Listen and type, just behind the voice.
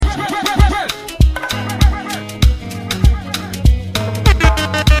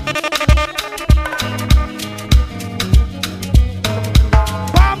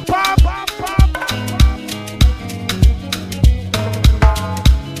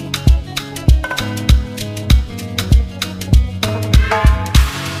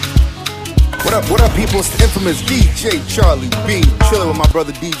What up, people? It's the infamous DJ Charlie B. Chillin' with my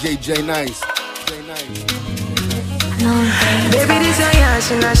brother DJ J Nice. Baby, this a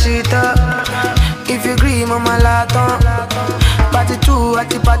yashina shit up. If you agree, mama laton. Party 2 at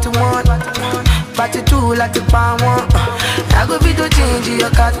the party 1. Party 2 like the part 1. I go be to change your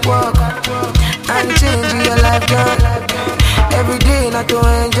catwalk and change your life, girl. Every day not to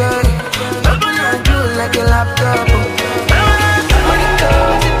enjoy. Open and close like a laptop. When it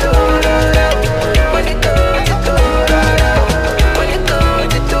goes, it goes. When it goes, it goes. When it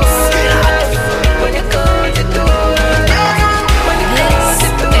goes, it goes. When it goes, it goes.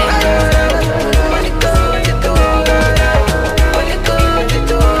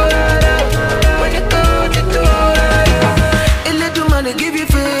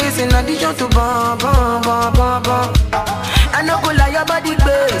 To bum, bum, bum, bum, bum. I know go lie your body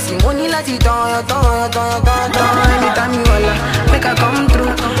base. Money like it on. Anytime you holla, make I come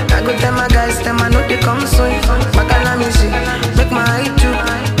through. I go tell my guys, them I know they come soon. Bacala me see, make my eye too.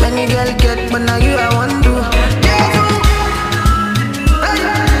 Many girl get, but now you I want to.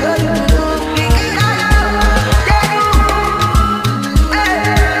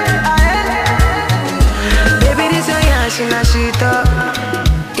 Baby, this your yashina shit up.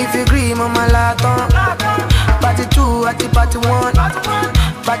 If you agree, mama laton. Party 2 at the party 1.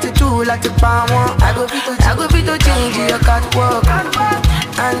 Party 2 like the part 1. I go fit to change your catwalk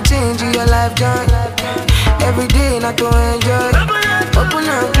and change your life, joy. Every day not to enjoy. Open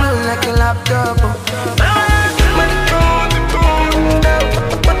and close like a laptop.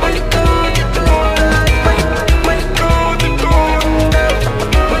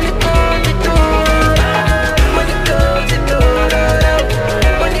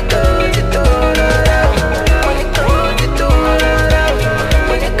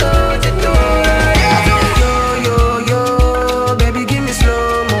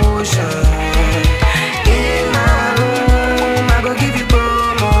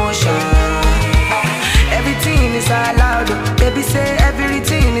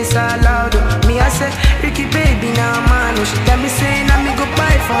 Ricky baby now man, she tell me say now me go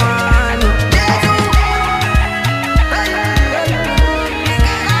buy for one.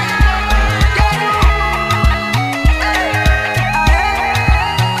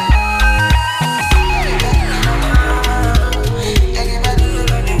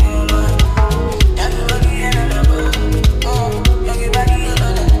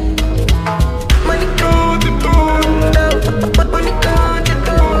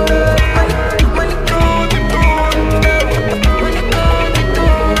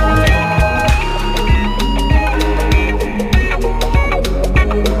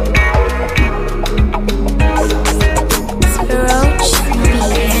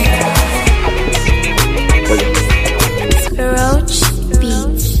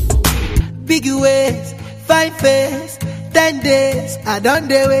 I done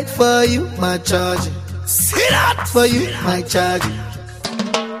dey wait for you, my charge. See that for you, my charge.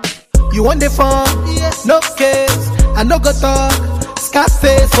 You want the phone? Yes. No case, I no go talk.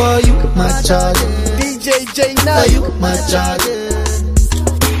 Scarface for you, my charge. DJ J now for you, my charge.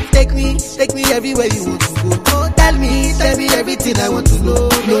 Take me everywhere you want to go. Tell me everything I want to know.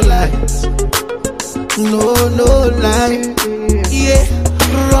 No lies, no lie. Yeah.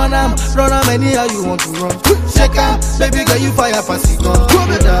 Run am anyhow you want to run. Check out, baby girl, you fire pass it on.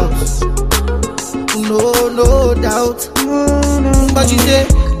 No doubt. But you say,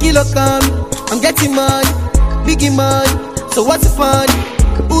 kilo come, I'm getting money, biggie money. So what's the fun?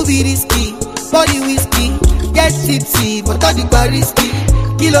 Who be risky? Body whiskey, get tipsy, but all the bar risky.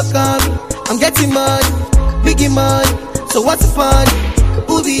 Kilo come, I'm getting money, biggie money. So what's the fun?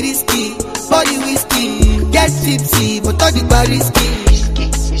 Who be risky? Body whiskey, get tipsy, but all the bar risky.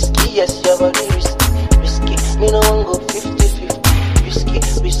 Yes, your body risky. Me no one go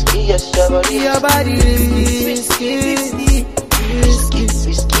 50-50. Risky, yes, your body risky.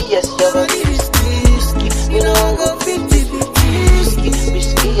 Yes, your body risky. Me no one go 50-50.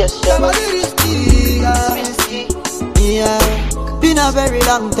 Risky, yes, your body risky. Yeah, been a very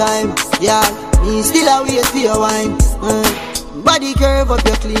long time. Yeah, me still a wait for your wine. Body curve up,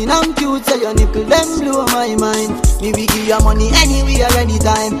 you clean and cute, so your nipple them blow my mind. Me we give you money anywhere,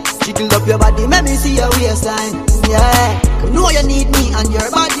 anytime. Jiggle up your body, make me see your waistline. Yeah, you know you need me and your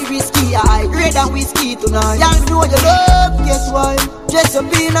body risky. I grade and whiskey tonight. Yeah, you know you love, guess why? Dress up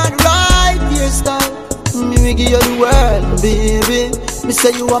in the right hairstyle. Me we give you the world, baby. Me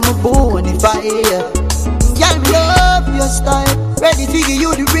say you are my bonfire. Yeah, me love your style. Ready to give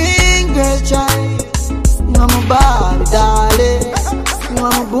you the ring, girl, child. You are my body, darling. You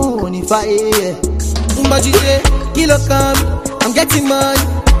are my bonfire. But you say, kilo come, I'm getting money,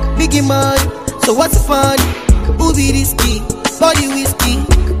 biggie money. So what's funny? Who be risky? Body whiskey.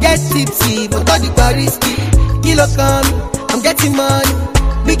 Get tipsy, but all the bar risky. Kilo come, I'm getting money.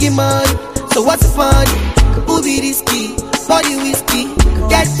 Biggie money. So what's funny? Who be risky? Body whiskey.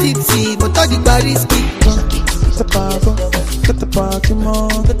 Get tipsy, but all the bar risky. Get the pago, get the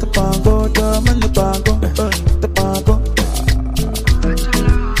Pokemon, get the pago, the pago, the pago.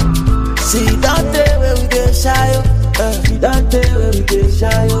 See that day where we get shy, that day where we get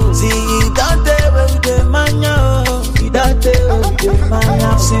shy. See that day where we get mania, that day where we get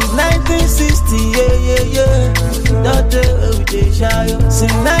mania. Since 1960, yeah. That day where we get shy.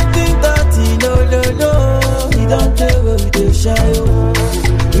 Since 1930, no. That day where we get shy.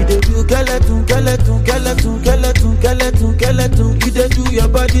 We dey do skeleton. You dey do your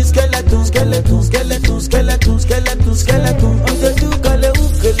body skeleton. We dey do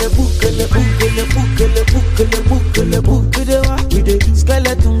we dey do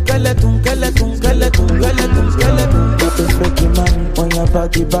skeleton. Got the freaking money on your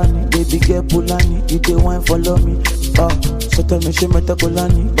body, bunny. Baby girl Pulani, you dey wine follow me. Oh, so tell me she meta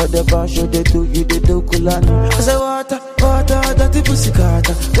Kulani, but the bar show they do, you they do Kulani. I say water, dirty pussy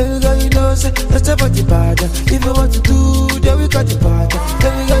carter. Baby girl, you know, say that's a body bad. If you want to do, then we got the part.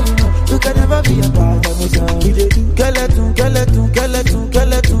 Baby girl, you know, you can never be a part of me. You they do skeleton.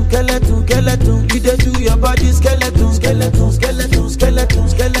 You they do your body skeleton. You they do skeleton.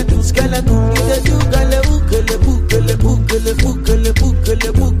 We dey do skeleton.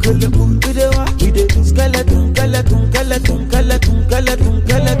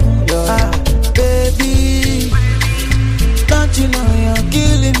 Baby, don't you know you're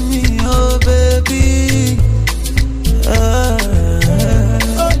killing me, oh baby. Oh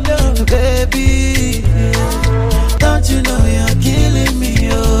no, baby, don't you know you're killing me,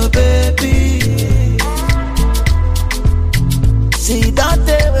 oh baby. See that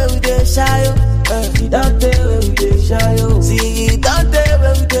day where we dey shy, that day where we dey shy. See that day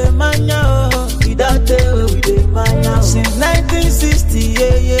where we dey mania, that day where we dey mania. Since 1960,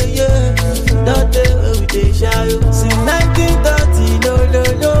 yeah. That day where we dey shy. Since 1930, no.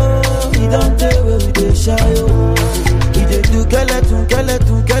 That day where we dey shy. We dey do skeleton.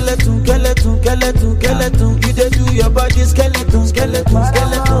 You dey do your body skeleton. You dey do skeleton.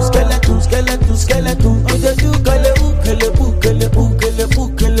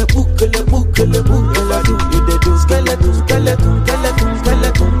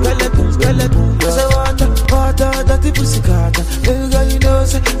 Say water, dirty pussy carter. Baby girl, you know,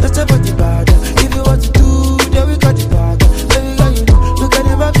 say that's a body bad. If you want to do, then we got the part. Baby girl, you know, you can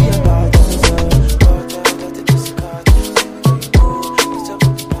never be a part.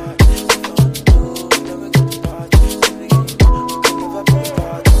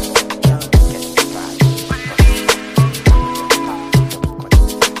 dirty pussy carter.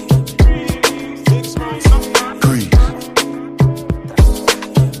 It's a body bad. If you want to do, then we got the part. Baby girl, you know, you can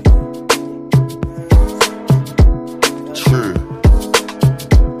never be a part.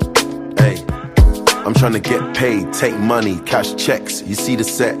 I'm trying to get paid, take money, cash checks. You see the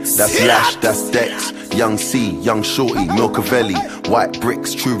set, that's Lash, that's Dex. Young C, Young Shorty, Milcavelli. White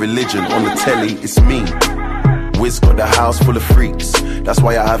bricks, True Religion. On the telly, it's me. Wiz got the house full of freaks. That's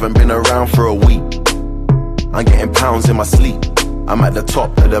why I haven't been around for a week. I'm getting pounds in my sleep. I'm at the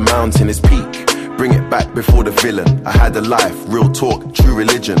top of the mountain, it's peak. Bring it back before the villain. I had a life, real talk, true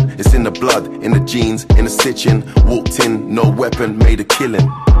religion. It's in the blood, in the jeans, in the stitching. Walked in, no weapon, made a killing.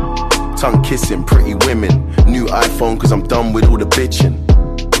 Tongue kissing, pretty women. New iPhone cause I'm done with all the bitching.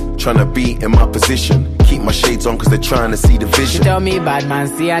 Tryna be in my position. Keep my shades on cause they're trying to see the vision. She tell me, bad man,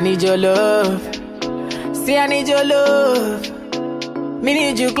 see I need your love. See I need your love. Me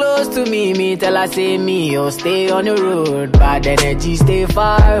need you close to me. Me tell her say me, oh stay on the road. Bad energy stay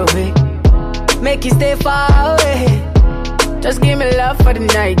far away. Make you stay far away. Just give me love for the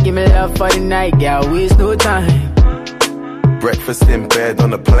night. Give me love for the night. Girl, waste no time. Breakfast in bed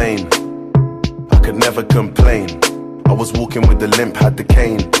on a plane. I could never complain. I was walking with the limp, had the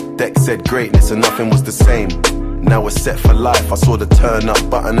cane. Deck said greatness and nothing was the same. Now we're set for life. I saw the turn up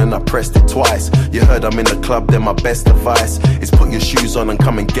button and I pressed it twice. You heard I'm in the club, then my best advice is put your shoes on and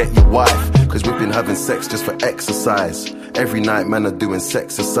come and get your wife. Cause we've been having sex just for exercise. Every night man are doing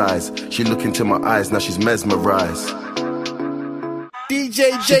sexercise. She look into my eyes, now she's mesmerized.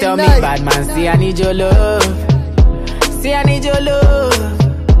 DJ She J tell me, Knight. bad man, see I need your love. See I need your love.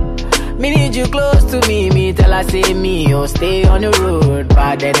 Me need you close to me. Me tell her say me, oh stay on the road.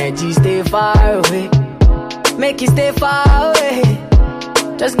 Bad energy stay far away. Make you stay far away.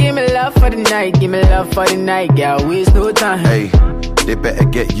 Just give me love for the night. Give me love for the night. Girl, waste no time. Hey, they better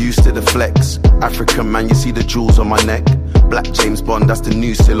get used to the flex. African man, you see the jewels on my neck. Black James Bond, that's the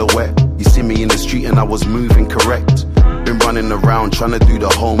new silhouette. You see me in the street and I was moving correct. Been running around trying to do the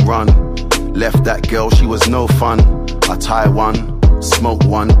home run. Left that girl, she was no fun. I tie one, smoke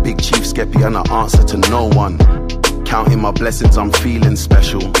one, Big Chief Skeppy and I answer to no one. Counting my blessings, I'm feeling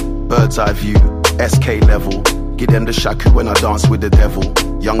special. Bird's eye view, SK level. Give them the shaku when I dance with the devil.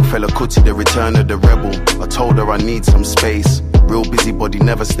 Young fella Kuti, the return of the rebel. I told her I need some space. Real busybody,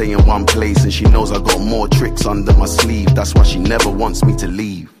 never stay in one place. And she knows I got more tricks under my sleeve. That's why she never wants me to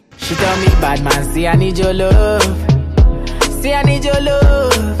leave. She tell me, bad man, see I need your love. See I need your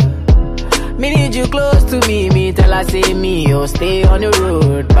love. Me need you close to me. Me tell her say me, oh stay on the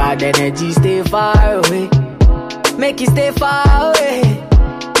road. Bad energy, stay far away. Make you stay far away.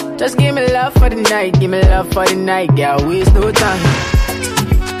 Just give me love for the night, give me love for the night, girl, waste no time.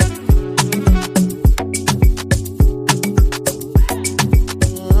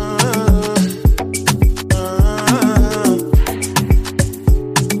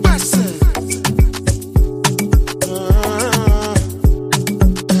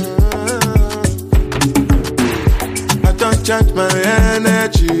 I don't charge my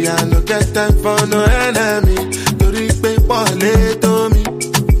energy, I no get time for no enemy. Tori pe pole to me.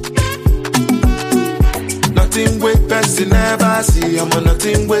 Nothing with person never see. I'm on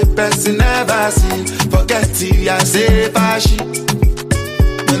nothing with person never see. Forget it, I say fashi.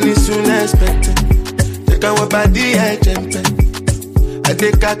 Money soon expected. Take our body, I jump. I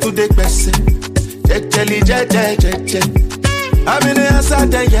take her to the person. Jelly, jelly. I'm in the answer,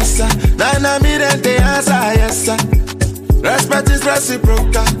 then yes, sir. Then I'm in the answer, yes, sir. Respect is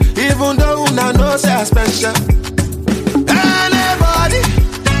reciprocal. Even though I know say special. Anybody,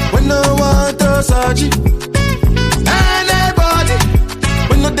 when no one to search it. Anybody,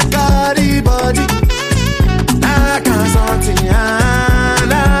 we know the carry body. I can't something,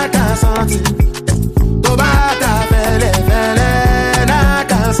 I can't something. To bata fele, I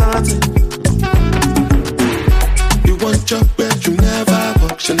can't something. You want your bed, you never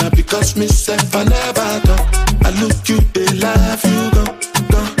walk. Should not because myself, I never talk. I look you, they laugh, you go,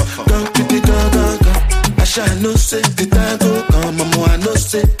 kitty, go. I shall no say the time go come, mama, I no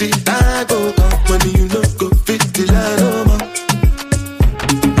say the time go come. When you know go fit the line,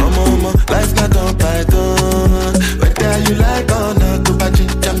 mama, life not on python. Whether you like or not, go back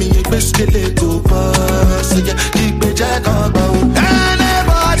to me, you best get it go pass. So yeah, keep it jack on bound.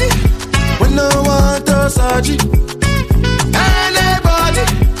 Anybody, when no one to search it. Anybody,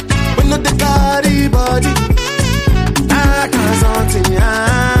 when no the carry body. I can't something, I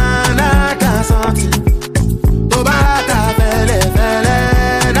can't something. To bata fele,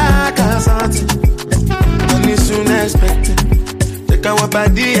 I can't something. Money soon expected. Take our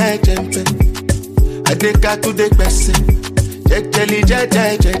body, I jump. I take her to the person. Jelly.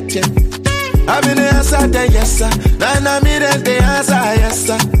 I'm in the answer, then yes, sir. Then I'm in the answer, yes,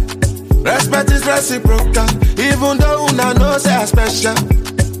 sir. Respect is reciprocal. Even though I know say special.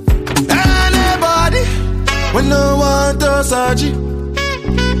 Anybody, when no one to search it.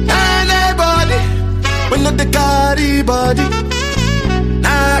 Anybody, when no the carry body.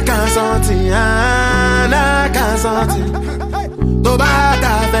 I can't something, I can't something. To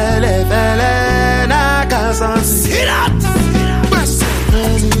bata fele, I can't something. See that? To bata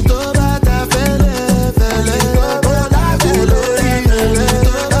fele, to bata fele, to bata fele,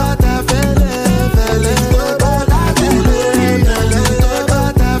 to bata fele, to bata fele,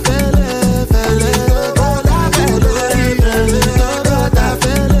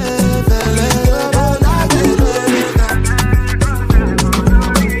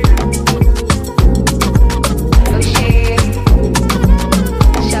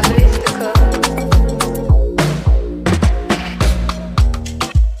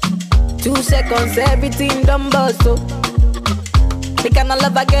 Cause everything done bust, oh. The kind of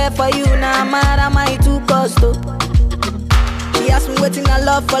love I get for you, now mad am I too cost, oh. She asked me waiting I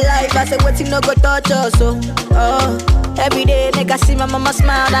love for life, I said waiting no go touch us, oh. Every day make I see my mama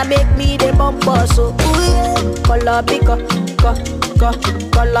smile, that make me the bump us, oh. Color picker,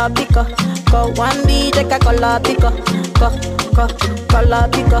 color picker, one B take a color picker, color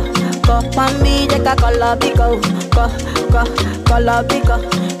picker, one B take a color picker, color picker.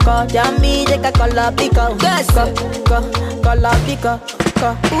 Jammy, take a color picker. Yes, color picker.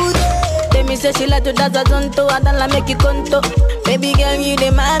 Let me say she like to dance a zonto, I don't like make you conto. Baby girl, you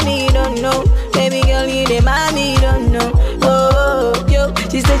the mommy, you don't know. Baby girl, you the mommy, you don't know. Oh, yo,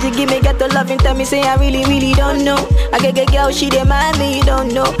 she said she give me ghetto love and tell me say I really don't know. I get girl, she the mommy, you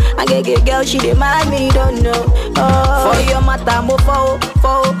don't know. I get girl, she the mommy, you don't know. Oh, for your matter, mo fo.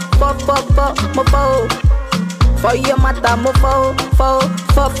 For your matter, mo fo.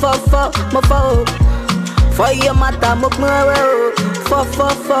 For For your matter, mo pin wewe o. For,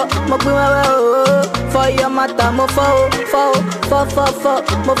 mo pin wewe o. For your matter, mo for,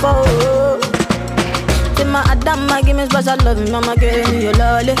 mo for. Say my Adama, give me special love, mama, give me your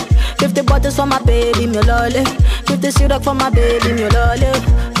lolly. 50 bottles for my baby, me lolly. 50 syrup for my baby, me lolly.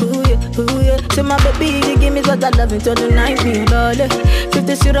 Ooh yeah. Say my baby, give me special love until the night, me lolly.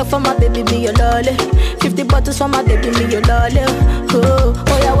 50 syrup for my baby, me your lolly. 50 bottles for my baby, me your lolly.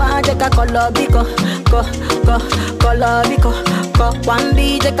 Oh yeah, one take a color biko, color biko. One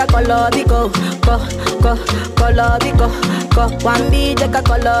B take a color biko, color biko. One B take a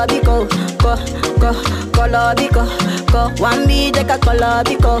color biko, color biko. One B take a color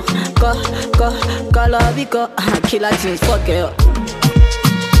biko, color biko. Killer things, fuck it up.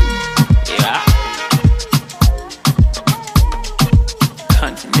 Yeah.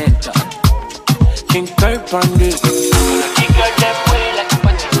 Continental. King Kirk on this. Kick your them way like a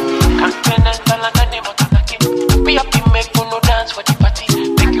party. Continental and the name of the kid. We have to make no dance for the party.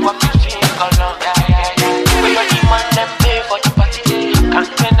 Make you have to feel along. Yeah. We are the man them pay for the party.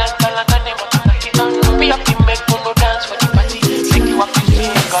 Continental and the name of the kid. We have to make no dance for the party. Make you have to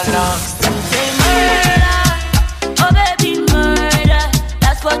feel along. Say murder, oh baby murder.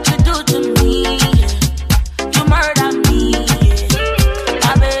 That's what you do to me. You murder me.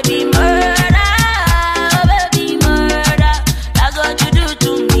 My baby murder, oh baby murder. That's what you do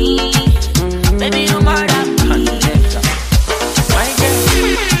to me. Baby you murder me. My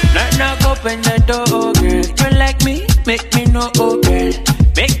girl, knock open the door, girl. You like me, make me know, oh girl.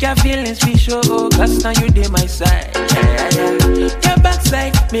 Make your feelings be sure, oh, cause now you dey my side. Yeah. Your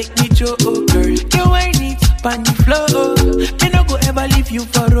backside make me show, oh girl. You ain't it, pan the floor, oh. Me no go ever leave you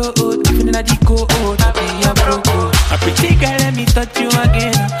for road. Even in a deco, oh, I be a pro. A pretty girl, let me touch you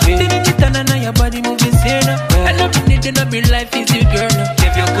again. Didn't you turn on your body moving sane? I love you, need to know me life is you, girl.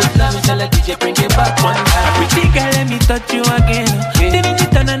 Give you good love, tell a DJ bring it back one time. A pretty girl, let me touch you again. Didn't you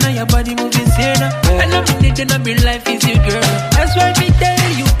turn on your body moving sane? I love you, need to know me life is you, girl. That's why me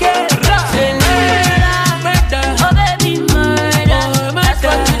tell you, girl. Say murder, oh baby murder. That's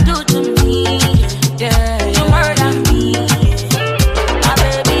what you do to me. Yeah. You murder me. My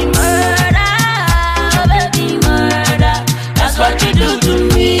baby murder, oh baby murder. That's what you do to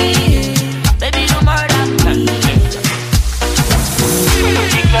me. Baby you murder me.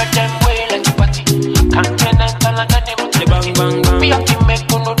 Kick your them way like a party. Continental and the name of the bang. We have to make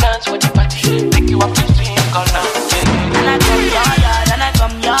no dance for the party. Make you have to sing along. And I come your yard and I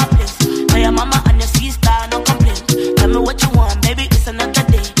come your place. Tell your mama and your sister no complain. Tell me what you want, baby, it's another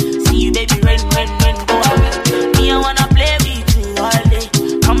day. See you, baby, rain, go away. Me, I wanna play with you all day.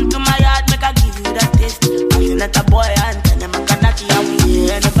 Come to my yard, make I give you that taste. Nothing that a boy and tell them I cannot hear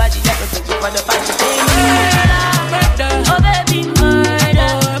me. Anybody that can take you for the party. Say murder, oh baby,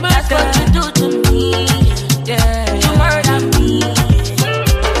 murder. That's what you do to me. Yeah. You murder me.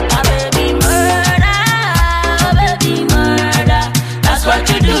 My baby murder, oh baby murder. That's what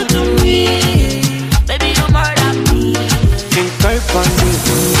you do to me. Baby you murder me. King Kirk on this.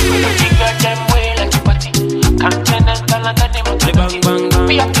 Kick your them way like a party. Continental and the name of the bang.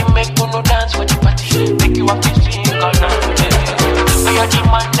 We have to make no dance for the party. Make you have to sing along. We are the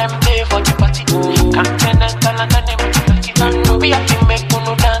man them pay for the party. Continental and the name of the kid. We have to make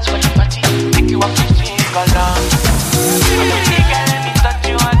no dance for the party. Make you have to sing along. Let me touch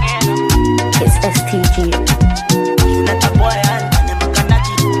you again. It's STG. Let a boy and tell them I cannot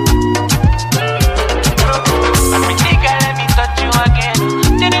hear. Let me touch you again.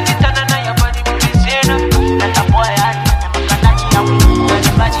 Didn't it turn on your body moving sane? Let a boy and tell them I cannot hear.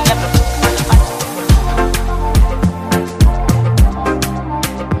 Everybody ever.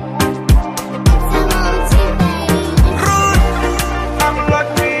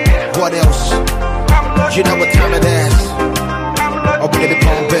 What else? You know what time it is. Oh, baby,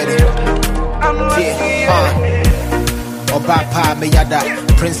 come better. Yeah, Oba pa me yada.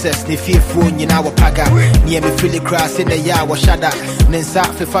 Princess ni fearful you know paga. Near me feel the grass in the ya wa shada. Nensa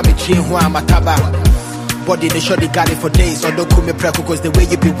fe fa me chin ho amataba. Body they show the galley for days. Or don't call me preco cause the way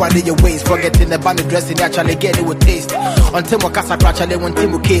you be winding your waist. Forgetting about me dressing actually get it with taste. Until my casa crash I want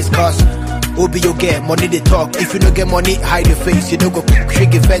team case cause Obi you get money they talk. If you don't get money, hide your face. You don't go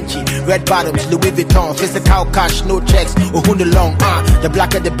Shiggy Fenty, red bottoms, Louis Vuitton, physical cash, no checks, or who the long, the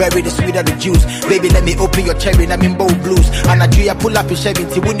blacker the berry, the sweeter the juice. Baby, let me open your cherry, I'm in bold blues. And I do ya pull up in Chevy,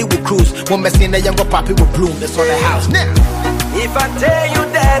 Winnie will cruise. One mess in the younger poppy will bloom. That's on the house now. If I tell you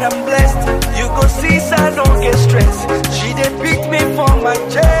that I'm blessed, you go see so I don't get stressed. She did pick me from my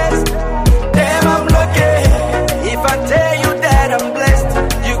chest. Damn, I'm lucky. If I tell you that I'm blessed,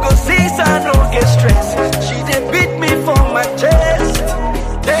 you go see so I don't get stressed. She did beat me from my chest.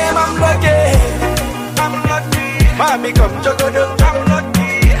 Damn, I'm lucky. I'm lucky. Mommy come jogodo, I'm lucky.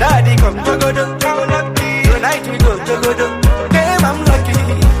 Daddy come jogodo, I'm lucky. Tonight we go jogodo, damn I'm lucky.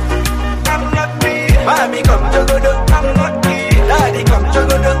 I'm lucky. Mommy come jogodo, I'm lucky. Daddy come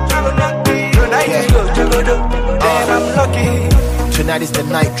jogodo, I'm lucky. Tonight we go jogodo, damn I'm lucky. Tonight is the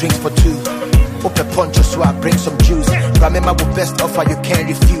night, drinks for two. Open poncho so I bring some juice. Remember the best offer you can't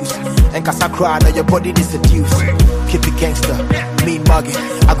refuse. And cause I cry now your body is seduced. Keep it gangster, mean mugging.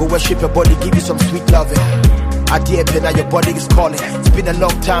 I go worship your body, give you some sweet loving. I dare be now your body is calling. It's been a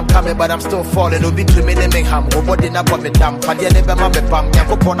long time coming, but I'm still falling. Obi to me name ham. Go body na pa me dam. Padia never mame pam.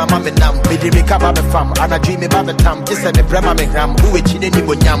 Yanko pona mame nam. Bidi rika mame fam. And I dream about tam. Just say me brema me gram. Who we chine ni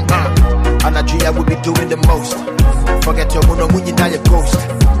mo nyam. And I dream I will be doing the most. Forget your mono muni now your ghost.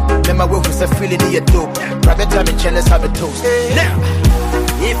 Remember when we said feeling in your dope. Private time in chill, let's have a toast. Now,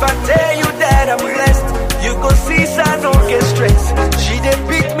 if I tell you that I'm blessed, you go see I don't get stressed. She did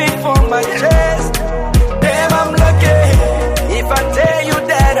pick me from my chest. Damn, I'm lucky. If I tell you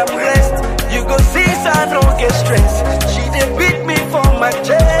that I'm blessed, you go see I don't get stressed. She did pick me from my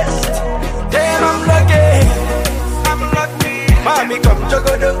chest. Damn, I'm lucky. I'm lucky. Mommy come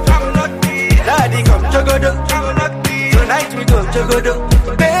jogodo, I'm lucky. Daddy come jogodo, I'm lucky. Tonight we go jogodo.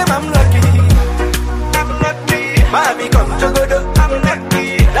 Damn, I'm lucky. I'm lucky. Mommy come jogodo, I'm lucky.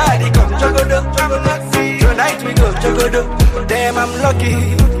 Daddy come jogodo, I'm lucky. Tonight we go jogodo. Damn, I'm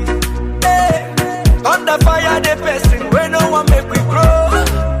lucky. Hey. Under fire, the person where no one make we grow.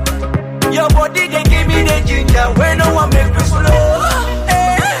 Your body they give me the ginger where no one make we slow.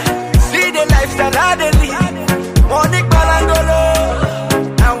 Hey. See the lifestyle I they live. Money balangolo,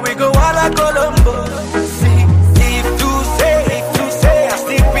 and we go all Colombo. See, if to say, I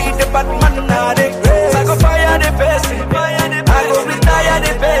still be the Batman now they grace. I go fire the person, I go retire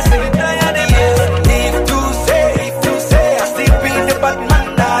the person. If to say, I still be the Batman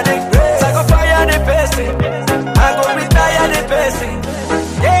now they grace. I go fire the person, I go retire the person.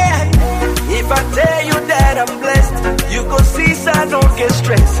 Yeah, if I tell you that I'm blessed, you go see I don't get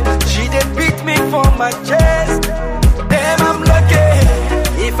stressed. She did beat me from my chest. Damn, I'm lucky.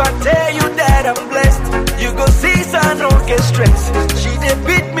 If I tell you that I'm blessed, you go see I don't get stressed. She did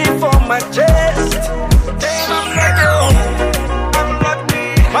beat me from my chest. Damn, I'm lucky. I'm lucky.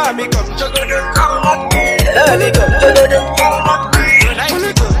 Mommy come jogodo, I'm lucky. Daddy come jogodo, I'm lucky. Tonight we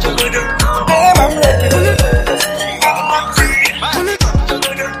go jogodo. Damn, I'm lucky. I'm lucky. Mommy come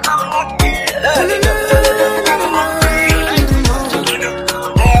jogodo, I'm lucky. Daddy come jogodo, I'm lucky. Tonight we go jogodo.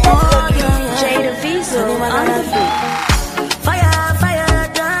 Damn, I'm lucky. Jada Visa, fire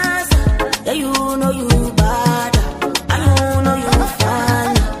dance. Yeah, you know you bad. I know you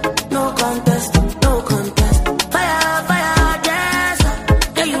fine. No contest. Fire dance.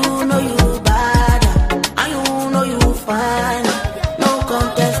 Yeah, you know you bad. I know you fine. No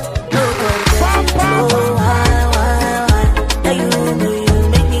contest. Slow wine. Yeah, you know you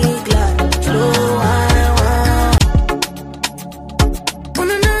make me glad. Slow wine. Oh,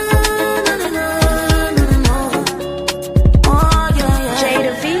 no.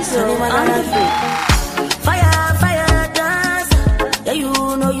 Jada Visa, fire dance. Yeah, you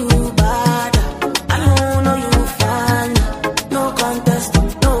know you bad. I know you fine. No contest.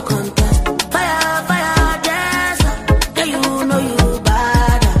 Fire dance. Yeah, you know you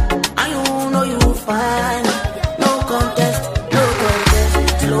bad. I know you fine. No contest.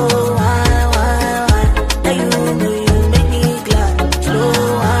 Slow wine. Yeah, you know you make me glad. Slow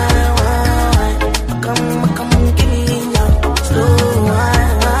wine. Come, give me love. Slow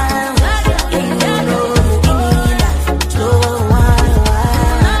wine. Yeah, you know you give me life. Slow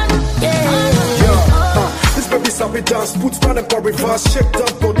wine. Yeah. This baby sabi dance, put man and for reverse. Shake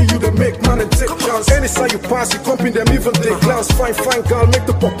that body, you the make man and take chance. Anytime you pass, you comping them even they glance. Fine girl, make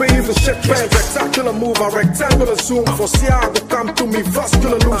the puppy even shake pants. Spectacular move, a rectangular zoom. For see how go come to me,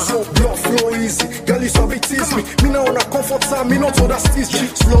 vascular loose. So blood flow easy, girl you sabi tease me. Me now on a comfort time, me not to that steez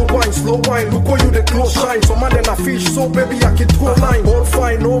cheek. Slow wine, look how you the glow shine. So man then a fish, so baby I can throw line. All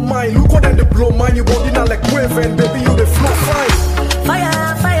fine, no mind, look how then the blow mine. You body now like wave and baby you the flow fine.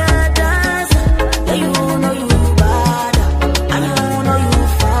 Fire dance. Yeah, you know you bad. I know you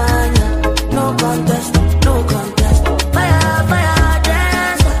fine. No contest. Fire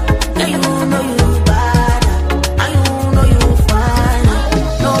dance. Yeah, you know you bad. I know you fine.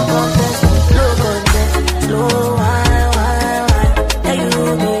 No contest. Slow wine. Yeah, you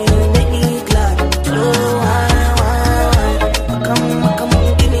know you make me glad. Slow wine. Come,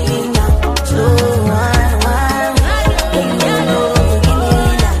 give me now. Slow wine. Yeah, you know you give me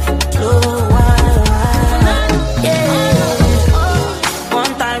life. Slow wine. Yeah.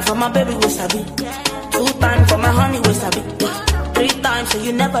 One time for my baby, we sabi. 2 times for my honey, we sabi. 3 times so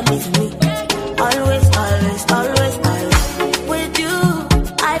you never leave me. always, always, always, always. With you,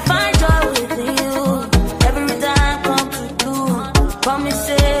 I find joy with you. Every time come to do, promise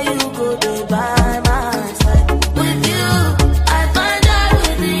say you go there by my side. With you, I find joy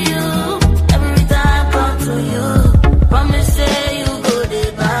with you. Every time come to you, promise say you go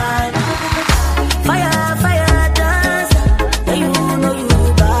there by my side. Fire, fire, dance. Yeah, you know you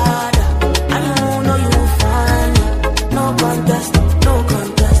bad. I know you fine. No contest, no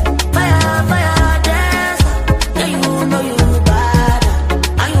contest. Fire, fire, dance. Yeah, you know you bad.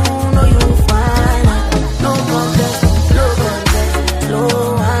 I know you fine. No contest, no contest. Slow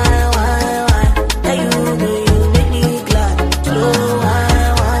wine, wine, wine. Yeah, you know you make me glad. Slow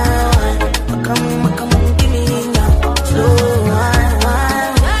wine, wine, wine. Come, give me now. Slow wine,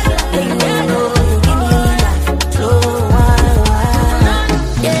 wine, wine. Yeah, you know you give me life. Slow wine, wine,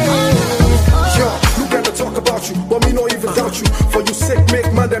 wine. Yeah. Yo, you gotta talk about you, but me not even doubt you. For you sake, make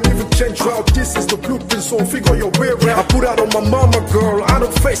man them even change route. This is the blueprint, so figure your way around. I put out on my mama, girl, I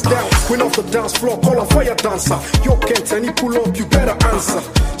don't face down. Queen off the dance floor, call a fire dancer. Yo, can't any pull up, you better answer.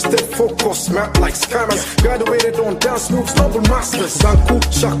 Stay focused, map like scammers. Graduated on dance moves, noble masters. Zanku,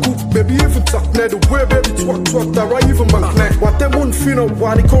 shaku, baby, even talk net the way, baby, twat, that right, even back net. What them won't feel,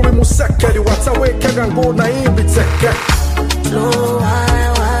 why they call him Musaka, what's away, can go, na in be tech. Slow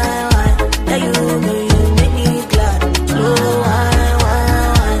wine, wine, wine. Yeah, you know you make me glad. Slow wine,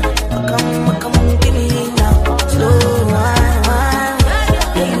 wine, wine. Come, give me now. Slow wine, wine, wine.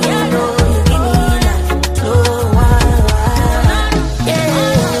 Yeah, you know you give me life. Slow wine, wine, wine.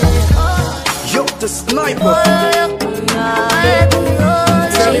 Yeah. Yo, the sniper.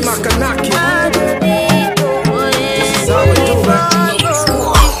 Tell Makanaki. This is how we do it.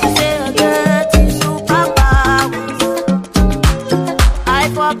 I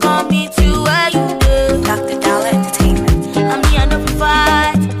fuck on me too where you do. Dr. Dollar Entertainment. I'm the end of the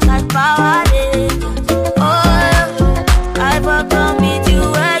fight, like power day. Oh, I fuck on me too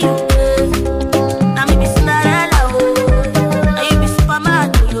where you do. Now me be Cinderella, oh. Now you be Superman,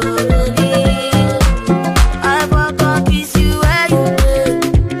 oh. I fuck on kiss you where you do.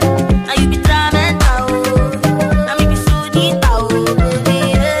 Now you be Diamond, oh. Now me be Sunita, oh.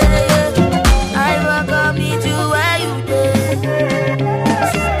 I fuck on me too where you do.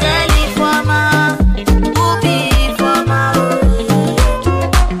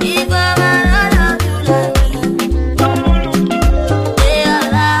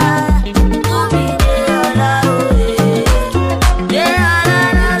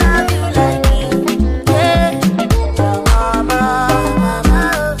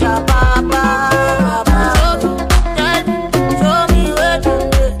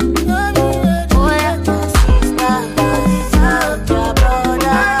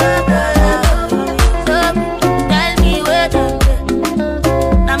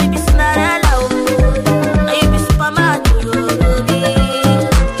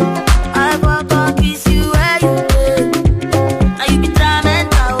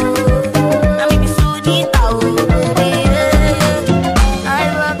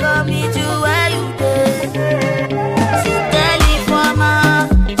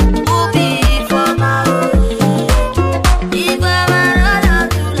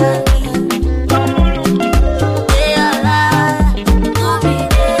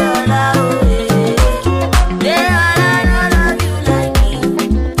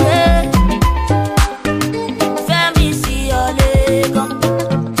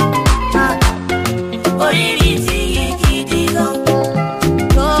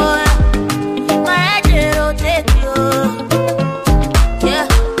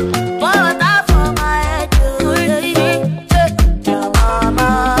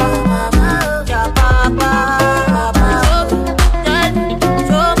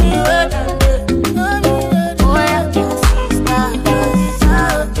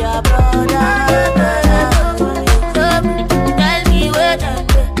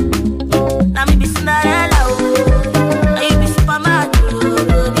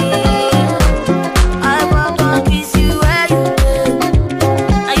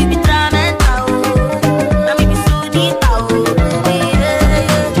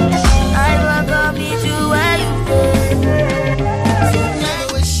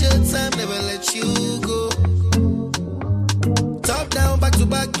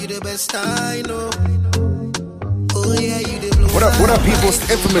 What up, people? It's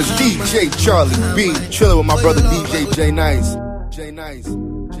the infamous DJ Charlie B. Chilling with my brother DJ J Nice.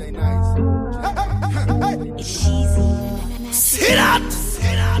 Sit up!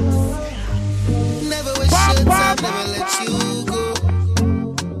 Never wish your time, never let you go.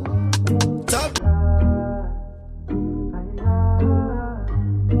 Top.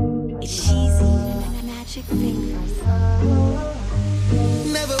 It's easy. Magic fingers.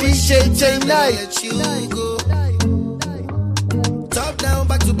 Never DJ Night. Let you go. Top down,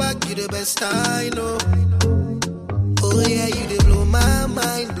 back to back, you the best I know. Oh yeah, you dey blow my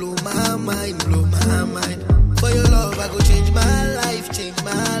mind, blow my mind, blow my mind. For your love, I go change my life, change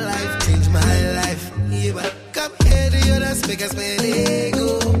my life, change my life. Yeah, but come here to your dance, make us spend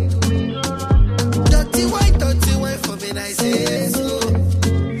ego. Dirty wine for me, I say so.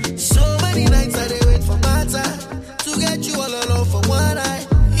 So many nights I dey wait for my time to get you all alone for one night.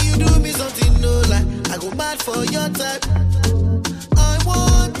 You do me something no lie, I go mad for your type. I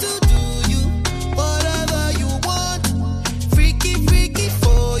want to do you whatever you want, freaky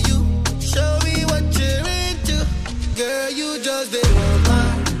for you. Show me what you're into, girl. You just dey blow my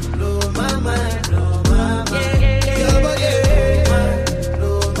mind, blow my mind. Your body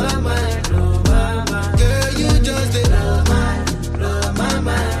blow my mind, blow my mind. Girl, you just dey blow my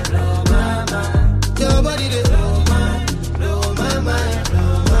mind, blow my mind. Your body dey blow my mind, blow my mind.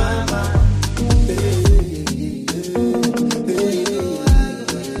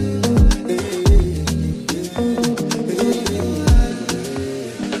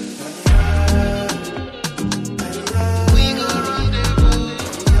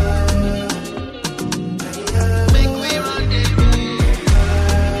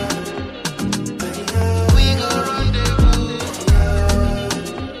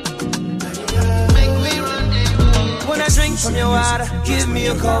 From your water, give me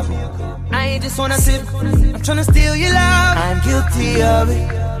a cup. I ain't just wanna sip, I'm tryna steal your love. I'm guilty of it.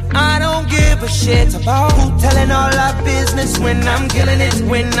 I don't give a shit about who telling all our business when I'm killing it,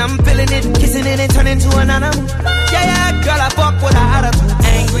 when I'm feeling it, kissing it and turning to an animal. Yeah, girl, I fuck with a attitude.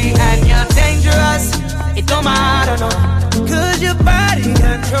 Angry and you're dangerous. It don't matter, no. Cause your body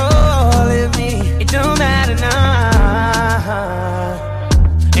controlling me. It don't matter now.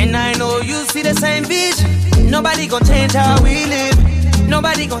 And I know you see the same vision. Nobody gon' change how we live.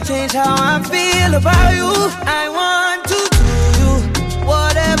 Nobody gon' change how I feel about you. I want to do you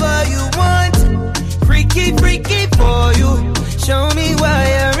whatever you want. Freaky for you. Show me what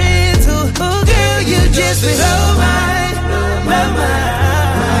you're into. Oh girl, you just blow my mind.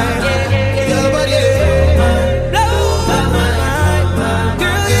 Your body blow my mind.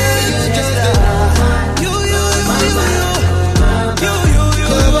 Girl, you just you. Your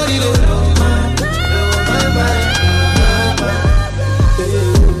body blow my mind.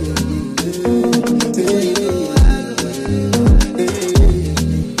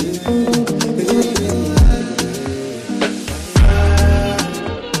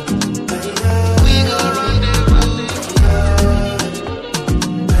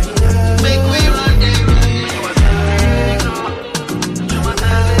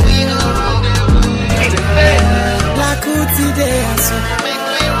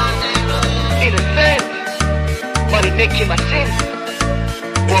 Making my sins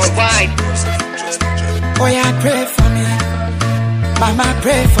worldwide. Oh yeah, pray for me, Mama,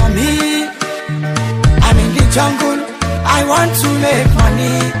 pray for me. I'm in the jungle, I want to make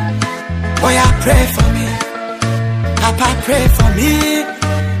money. Oh yeah, pray for me, Papa, pray for me.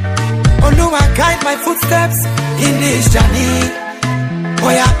 Oh no, I guide my footsteps in this journey. Oh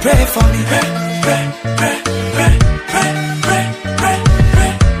yeah, pray for me. Pray, pray, pray, pray, pray, pray, pray,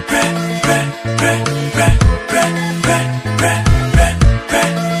 pray, pray, pray, pray, pray.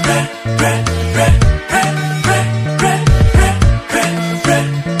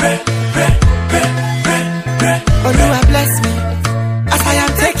 Oluwa bless me as I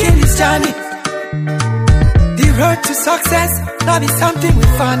am taking this journey. The road to success now be something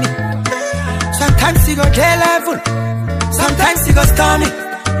with funny. Sometimes you go J level, sometimes you go stormy.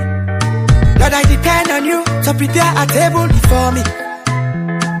 Lord, I depend on you to prepare a table before me.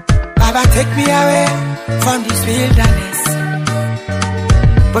 Baba, take me away from this wilderness.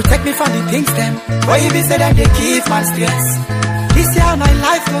 Protect me from the things them where you be said that they give man stress. This year my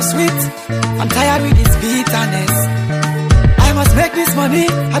life was sweet, I'm tired with this bitterness. I must make this money,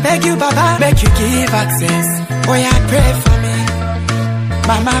 I beg you Baba, make you give access. Oh yeah, pray for me,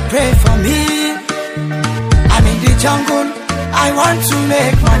 Mama, pray for me. I'm in the jungle, I want to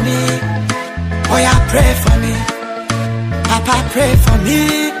make money. Oh yeah, pray for me, Papa, pray for me.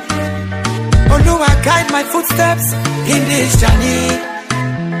 Oh no, I guide my footsteps in this journey.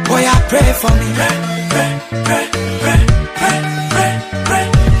 Oh yeah, pray for me. Pray, pray, pray, pray, pray, pray, pray,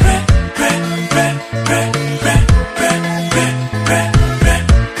 pray, pray, pray, pray, pray, pray, pray,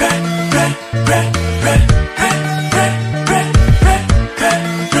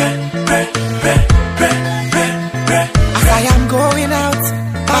 pray, pray, pray. As I am going out,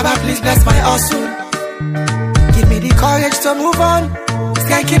 Baba, please bless my hustle. Give me the courage to move on,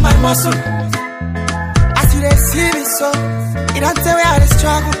 skanking my muscle. you they see me so. You don't tell me how to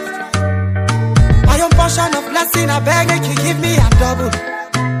struggle. My own portion of blessing, I beg that you give me a double.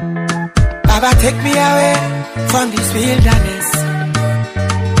 Baba, take me away from this wilderness.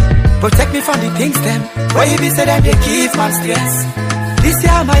 Protect me from the things them where you be said that they give man stress. This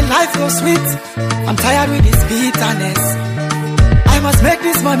year my life goes sweet. I'm tired with this bitterness. I must make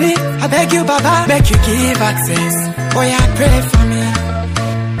this money. I beg you, Baba, make you give access. Boy, I pray for me.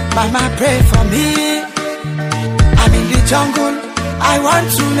 Mama, pray for me. I'm in the jungle. I want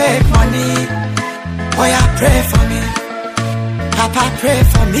to make money. Boy, I pray for me. Papa, pray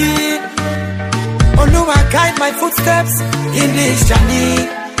for me. Oluwa, guide my footsteps in this journey.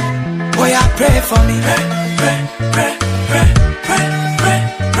 Boy, I pray for me. Pray, pray, pray, pray, pray, pray,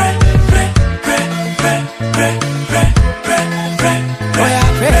 pray, pray, pray, pray, pray, pray, pray, pray. Boy, I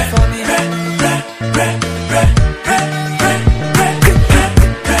pray for me. Pray, pray, pray, pray, pray, pray, pray,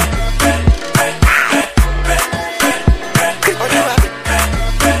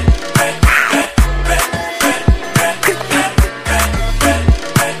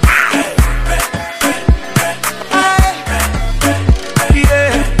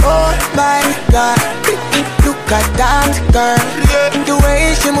 girl, the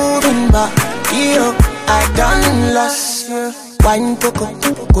way she moving back, yo, I done lost. Wine poco,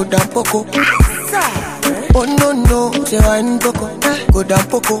 go down poco. Oh no no, say wine poco, go down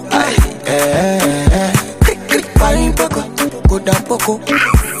poco. Wine poco, go down poco.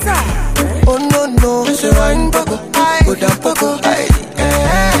 Oh no no, say wine poco, go down poco.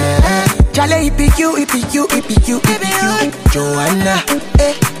 Chale, EPQ, Joanna,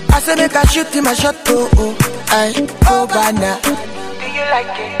 I say make a shoot in my shot, oh, banana. Do you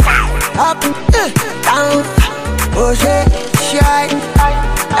like it? Up, down, oh shit, shy.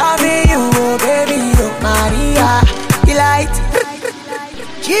 Loving you, oh baby, oh Maria, delight.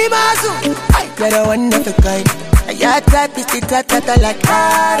 Chimazu, you're the one of a kind. Your type is the type like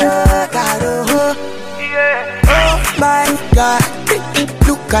caro. Oh my God,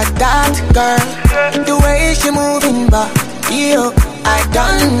 look at that girl, the way she moving back, yo, I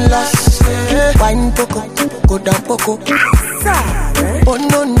done lost. Wine poco, go down poco. Oh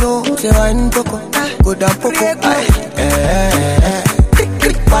no no, say wine poco, go down poco.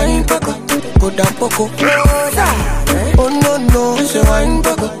 Wine poco, go down poco. Oh no no, say wine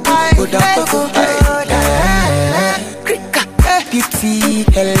poco, go down poco. Beauty,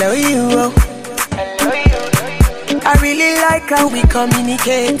 hello you. I really like how we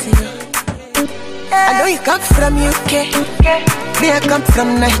communicate. I know you come from UK, me I come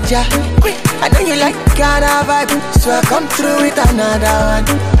from Niger. I know you like Ghana vibe, so I come through with another one.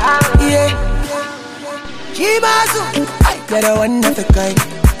 Yeah, Chimazu, you're the one of a kind.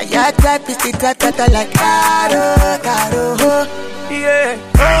 Your type is the type that I like caro. Yeah,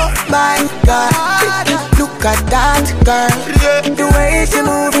 oh my God, look at that girl, the way she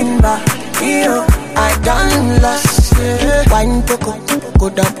moving back, yo, I done lost. Wine poco, go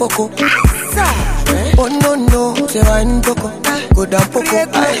down poco. Oh no no, say wine poco, go down poco.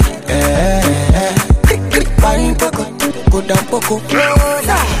 Wine poco, go down poco.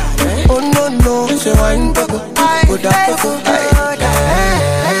 Oh no no, say wine poco, go down poco.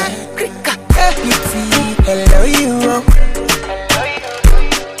 Hello you.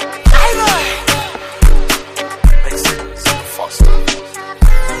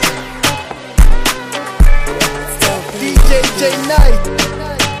 DJ Night.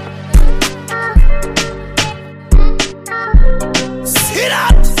 Sit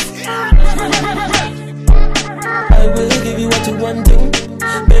up. I will give you what you wanting.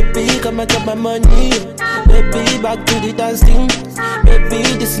 Baby, come and get my money. Baby, back to the dancing. Baby,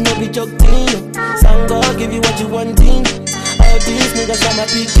 this is no be joking. Sangha, give you what you wanting. All these niggas are my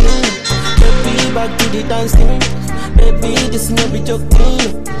picking. Baby, back to the dancing. Baby, this is no be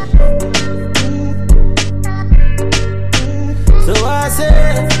joking. So I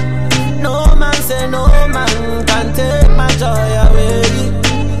say, no man can take my joy away.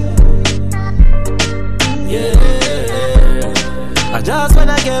 Yeah, I just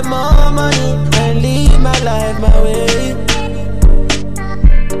wanna get more money and live my life my way.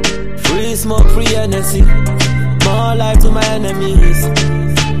 Free smoke, free energy, more life to my enemies.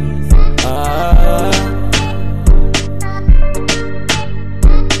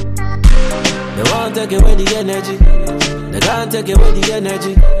 They won't take away the energy. They can't take away the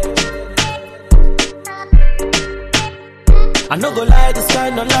energy. I no go lie, this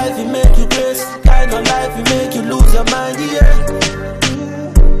kind of life it make you crazy. Kind of life it make you lose your mind, yeah.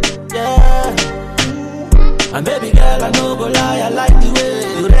 And baby girl, I no go lie, I like the way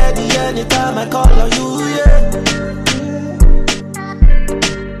you ready anytime I call on you, yeah.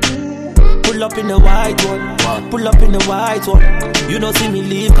 Pull Pull up in the white one. Pull up in the white one. You don't see me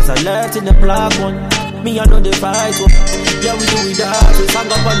leave cause I left in the black one. Me I know the right one. Yeah, we do it that. We hang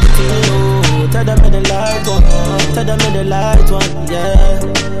up on the thing, oh. Tell them in the light one. Tell them in the light one, yeah.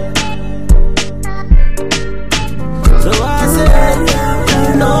 So I say,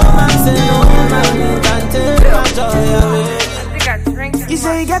 no man say no man can take my joy away. You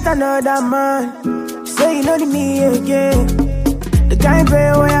say you got another man. Say you know the me again. The kind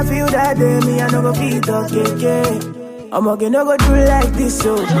pain where I feel that day, me I no go feel talk again. I'm okay, no go do like this,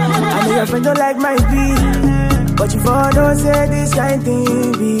 so I know your friend don't like my beat, but you for don't say this kind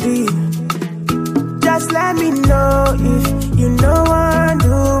thing be real. Just let me know if you know what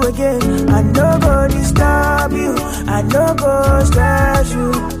do again. I no go disturb you, I no go stress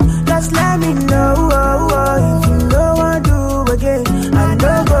you. Just let me know if you know what do again. I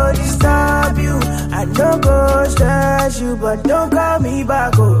no go disturb you, I no go stress you, but don't call me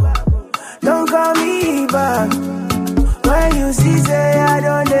back, oh, don't call me back. When you see say I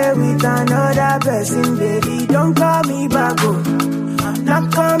don't live with another person, baby, don't call me back, oh, I'm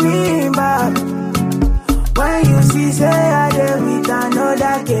not coming back. When you see say I live with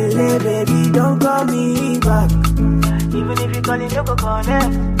another killer, baby, don't call me back. Even if you call it, don't go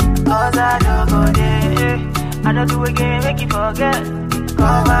connect, cause I don't go there. I don't do again, make you forget,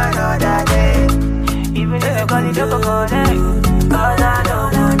 come another day. Even if you call it, don't go connect, cause I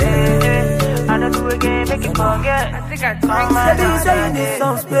don't go there. I don't do again, make you forget. I think I drank my baby, you say you need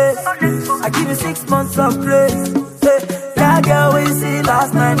some space. I give you 6 months of grace. Hey, that girl we see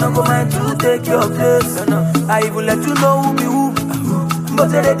last night, no go mind to take your place. I even let you know who be who. But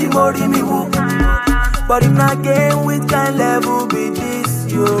they ready more me who. But if not game with kind level be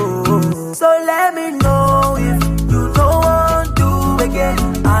this, yo. So let me know if you don't want to again.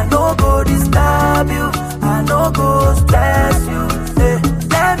 I no go disturb you, I no go stress you. Hey,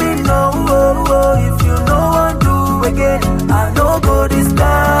 let me know if you no want to again. I no go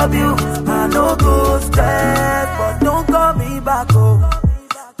disturb you, I no go stress. But don't call me back, oh,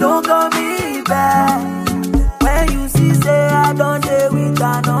 don't call me back. When you see say I don't deal with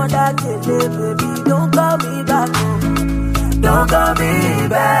another killer, baby, don't call me back, oh, don't call me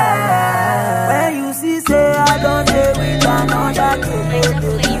back. When you see say I don't deal with another killer,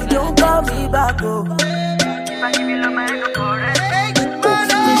 baby, don't call me back, oh. If I give you love, I ain't no correct.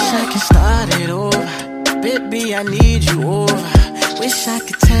 Wish I could start it over, baby, I need you over. Wish I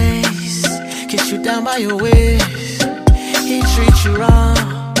could taste, kiss you down by your waist. He treat you wrong.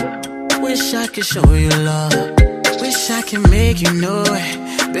 Wish I could show you love. Wish I could make you know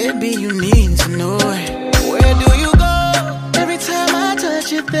it, baby, you need to know it. Where do you go? Every time I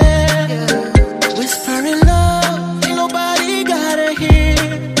touch you there, whispering love, ain't nobody gotta hear.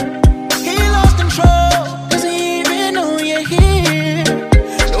 He lost control, doesn't even know you're here.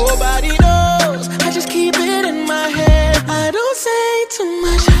 Nobody knows, I just keep it in my head. I don't say too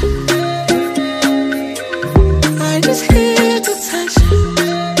much, I just here to touch you.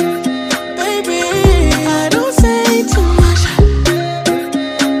 Baby, I don't say too much,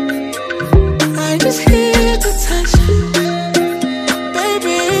 I just here to touch you.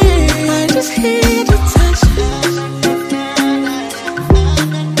 Baby, I just here to touch you.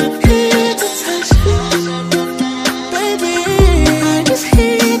 Here to touch you. Baby, I just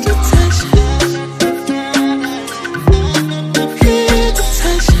here to touch you. Here to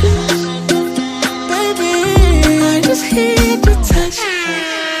touch you. Baby, I just here to touch you.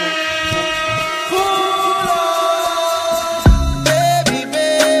 Baby,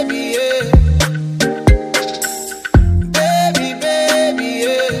 baby, yeah. Baby, baby,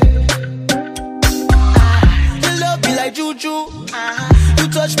 yeah. Your love be like juju. You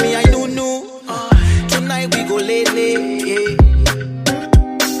touch me, I know. Tonight we go late, yeah.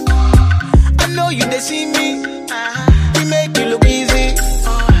 I know you they see me. We make you look easy.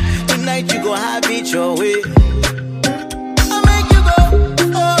 Tonight you go have it your way. I make you go,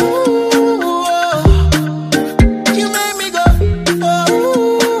 oh, oh. You make me go,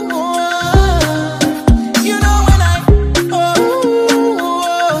 oh, oh. You know when I, oh,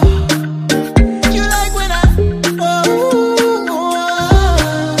 oh. You like when I, oh, oh.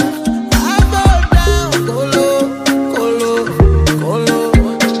 I go down, go low, go low, go low,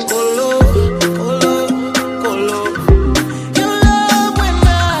 go low, go low, go low. You love when I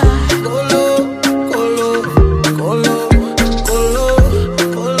go low, go low,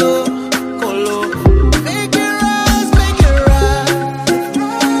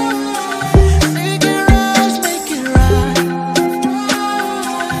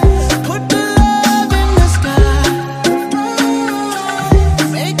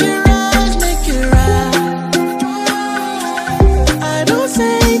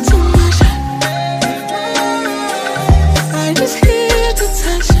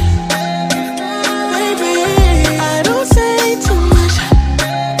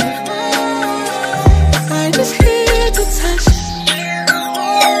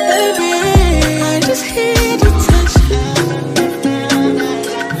 just need your touch.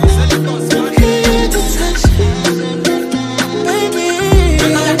 Need your touch. Baby,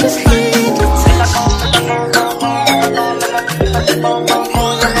 I just need your touch.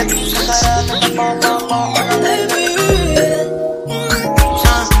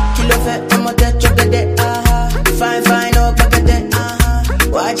 Kilo fait, I'm a dead chocolate, fine, fine, oh, chocolate,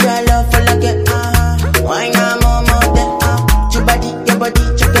 watch your love for like it, why not more, your body,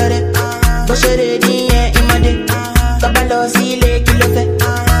 chocolate, go share it, yeah, in my day, Kabalo, see, like, kilo fait,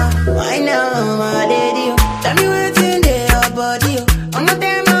 why now, my lady, tell me what's in there, your body, I'm not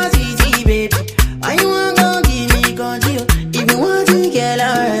there, my easy, baby, why you want to give me control, if you want to get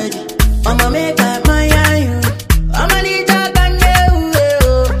already, I'ma make up my eye, I'ma need to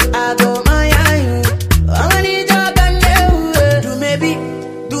I go my eye, I'ma need to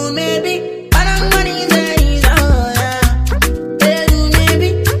do maybe, but I'm money days, yeah, do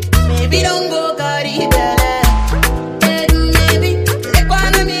maybe don't go carry belly, yeah, do maybe, let go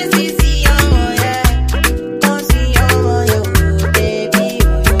on me see, yeah, don't see, yeah, baby,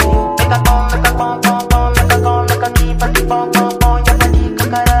 make a pom, make a keep a pom, your body,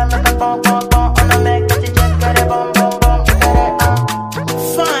 kakara, make a pom, on a make it check, get a bom,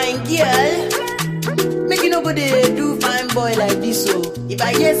 fine girl, make you no go there, do fine boy like this, so if I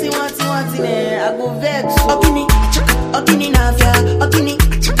hear say one thing, I go vex. Okini, navia, okini,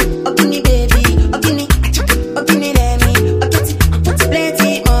 baby, okini, let me, okiti, plenty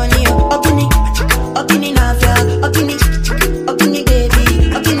money, okini, navia, okini, baby,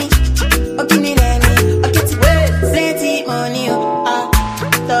 okini, let me, okiti, plenty money,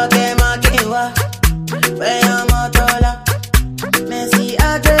 talk market, where I'm a dollar, Messi,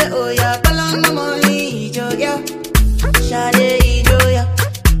 Ade, oh yeah, Kalanga money, yeah, Shade, yeah,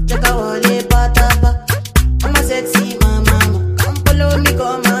 check out all the patapa. I'm a sexy mama, come follow me,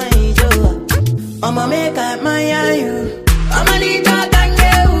 come my joa. I'ma make up my eye, I'ma need to gang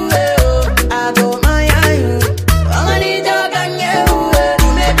you, I go my eye, I'ma need to gang you,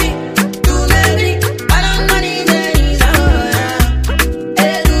 do maybe, but I'm money days,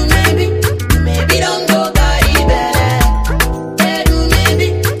 do maybe don't go carry belly, do maybe,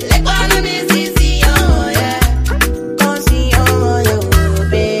 let go on me see, yeah, come see,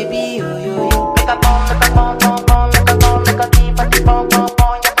 baby, make a pom, make a keep a pom, your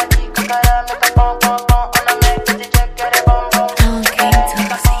body, kakara, make a pom, on a make it check, get a bom,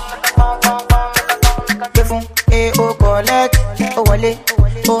 oh, collect, oh, wale,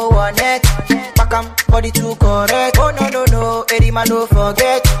 oh, one net, pakam, body too correct, oh, no, Erima, no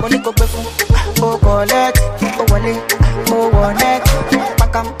forget, Moniko, oh, collect, oh, wale, oh, one net,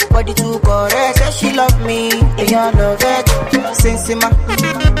 pakam, body too correct, say she love me, they all love it, Sensima,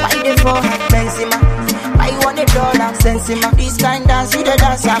 why they for Benzema, why you want $1, Sensima, this kind dance, you the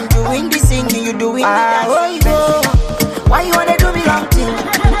dance, I'm doing the singing, you doing the dance, why you wanna do me wrong thing,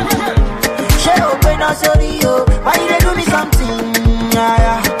 she open up, sorry, why you do me something,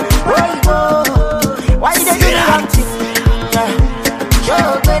 yeah, why you do me wrong thing, she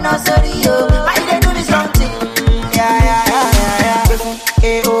open up, sorry, why you do me something, yeah,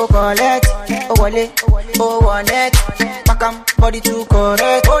 oh, collect, oh, wale, oh, one net, pakam, body too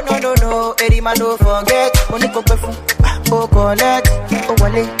correct, oh, no, Erima, no forget, Moniko, oh, collect, oh,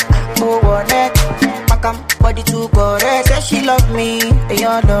 wale, oh, one net, pakam, body too correct, say she love me, they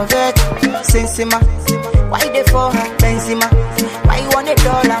all love it, Sensima, why they for her, Benzema, why you want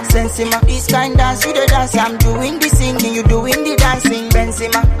 $1, Sensima, this kind dance, you the dance, I'm doing the singing, you doing the dancing,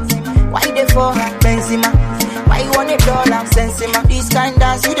 Benzema, why they for her, Benzema, why you want $1, Sensima, this kind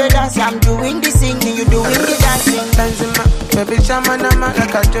dance, you the dance, I'm doing the singing, you doing the dancing, Benzema, baby, shaman, I'm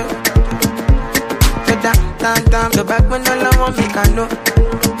like a joke, the back when all I want me can know,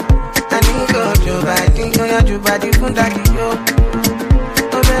 I need to go, your body, from daddy, yo.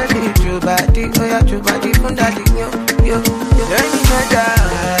 Oh baby, your body, from daddy, yo. Any matter,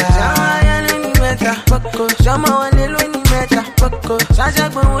 any matter, Boko, Shama, any matter, Boko, Sasha,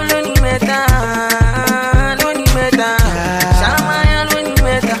 any matter, Shama, any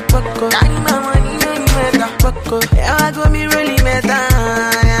matter, Boko, Danny, mama, any matter, Boko, yeah, I go me really matter,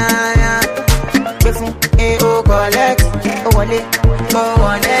 yeah. Oh, collect, oh, wale, oh,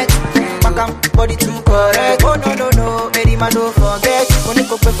 one net, pakam, body too correct, oh, no, Erima, no forget,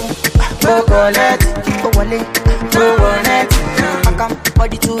 Moniko, oh, collect, oh, wale, oh, one net, pakam,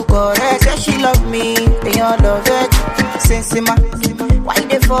 body too correct, say she love me, they all love it, Sensima, why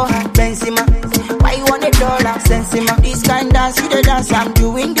they for her, Benzema, why you want $1, Sensima, this kind dance, you the dance, I'm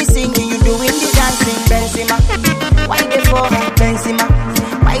doing the singing, you doing the dancing, Benzema, why they for her, Benzema,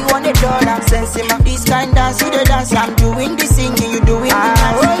 why you want $1, Sensima, this kind dance, you the dance, I'm doing the singing, you doing the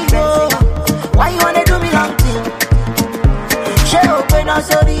dancing, Benzema, why you want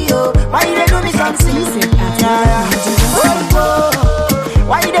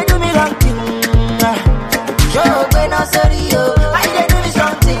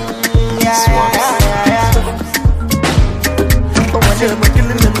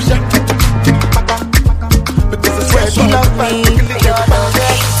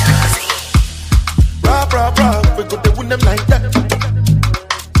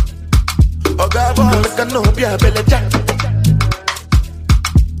Gabon, make a no be a belly jack.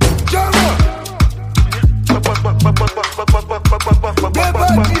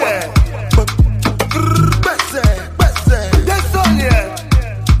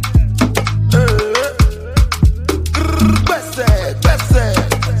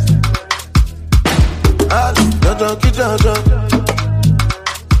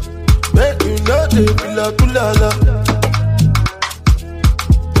 Make you know they feel like kulala.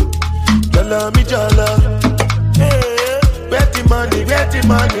 Jala mi jala. Where the money,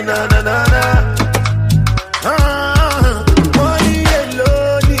 na na na na. Money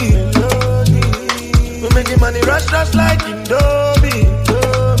alone. We make the money rush like Indomie.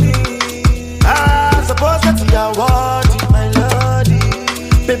 Suppose that you are worthy, my lordy.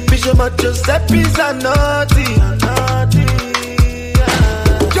 Baby, show my Giuseppe's are naughty.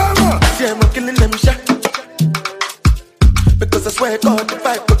 See, I'm killing them shot. Because I swear God, if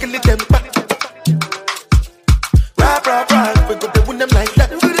I go kill them back. Rap, we go to win them like that.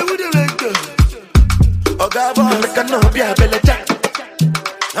 Oh, God, make a no be a belly jack.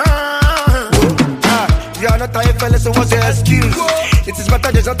 You are not a fella, so what's your excuse? It is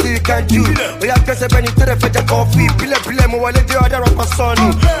better there's nothing you can do. Oh yeah, press a penny to the fetch a coffee. Pile, mo wale the other rapper son.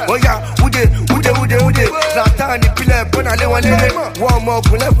 Oh yeah, ude. Zlatani pile, bona le wale. One more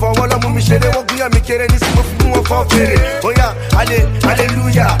pule for one of me shele. Walk me and me kere ni simo fumu for fere. Oh yeah,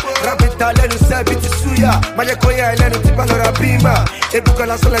 hallelujah. Rap it all and say it is suya. Maje koya elenu tipalo rapima. Ebuka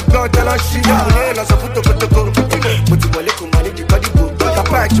la sole God la shia. La so futo. Muti wale kumani di kadi bu.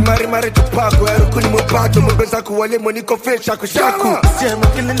 Kapachi mari to pago. Erukuni mo pato mo beza kuwale money kofe shaku. See, I'm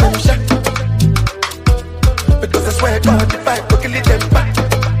killing them shot. Because I swear God, if I go kill them back.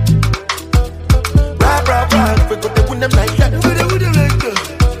 Rap, we go to win them like that.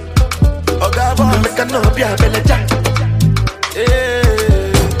 Oh, God, make a no be a belly jack. Yeah.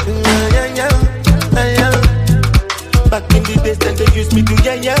 Back in the days, then they used me to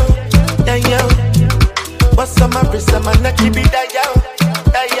yeah. What's on my wrist, on my neck, keep it that yo.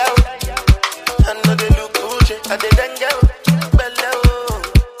 I know they look good, I did that yo.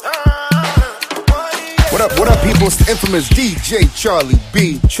 What up, people? It's the infamous DJ Charlie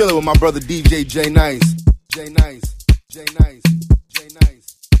B. Chilling with my brother DJ J Nice.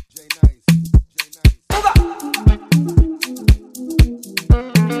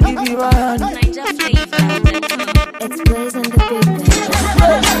 It's blazing the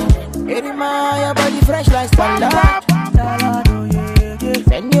big Any man, your body fresh like salad.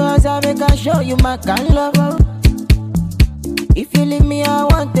 Send yours, I make I show you my kind love. If you leave me, I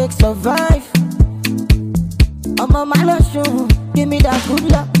won't take survive. I'm on my lotion, give me that good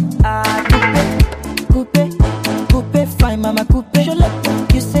luck. Coupe, fine mama coupe.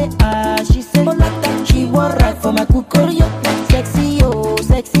 You say she say, she want right for my coupe. Sexy, oh,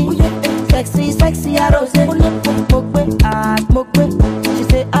 sexy, I rose. Mokwe, she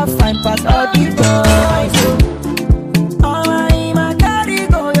say I fine pass all the boys. Oh my carry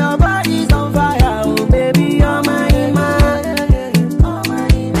go, your body's on fire, oh baby, oh my.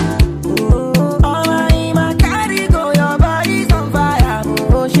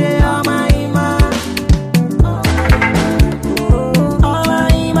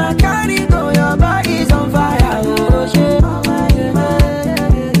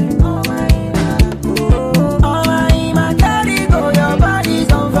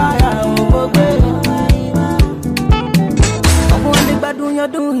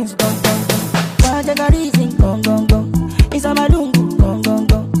 Doings gong. Why take a reason gong. It's a madungu gong.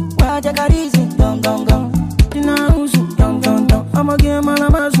 Why take a reason gong. Tina usu gong. I'm a game man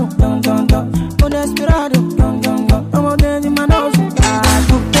I'm a su gong. For desperado gong. I'm a game man I'm su.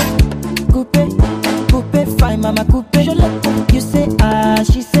 Coupe, fine mama coupe. You say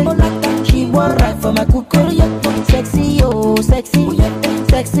she say she want right for my coupe. Sexy, oh sexy,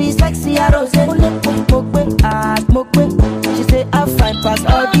 I rose. Mokwe. She say I find past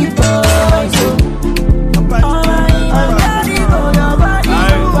all the boys. Oh my, body go, your body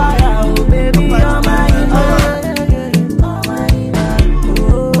on fire, oh baby, oh my.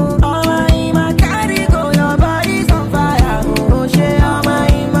 Oh my, carry go, your body's on fire, oh she, oh my.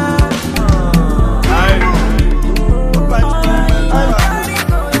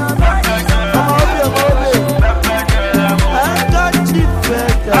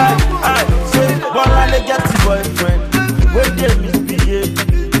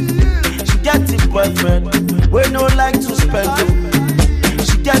 Boyfriend, we no like to spend it.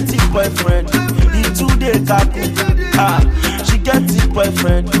 She get it boyfriend, he today kaku. She get it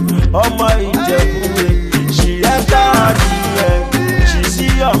boyfriend, oh my Ijebu. She enter her DM, she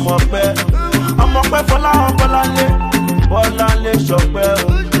see Omope for la Bolale shopper.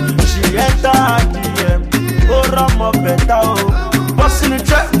 She enter her better, oh. Boss in the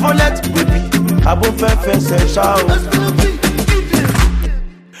trap for let baby. I won't say shout.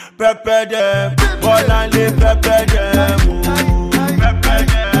 Prepare them, one and live, prepare them. Prepare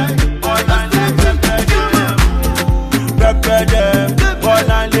them, one and live, prepare them. Prepare them,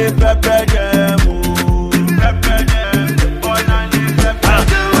 one and live, prepare them. Prepare them, one and live, prepare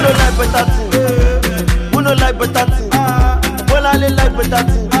them. Who don't like better thing? Who don't like better thing? One and live like better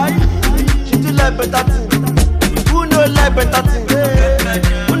thing. She do like better thing. Who don't like better thing?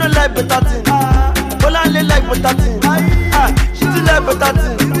 Who don't like better thing? One and live like better thing. She do like better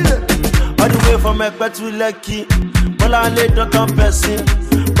thing. All the way from Ekpe to Lekki. Bolanle don't person.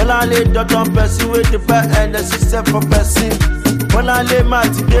 Bolanle don't person with the back and the system for person. Bolanle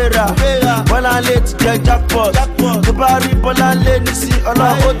Matigera. Bolanle to get jackpot. The body Bolanle Nisi. All I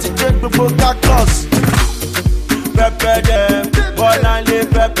want to take before cactus. Prepare them. Bolanle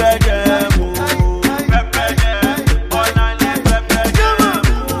prepare them. Prepare them. Bolanle prepare them.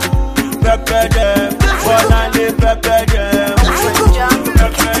 Prepare them. Bolanle prepare them.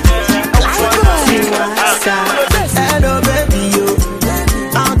 Hello baby, yo,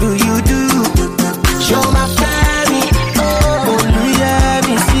 how do you do? Show my family, oh, let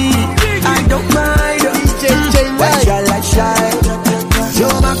me see. I don't mind, what shall I shine?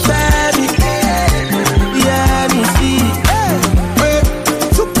 Show my family, let me see.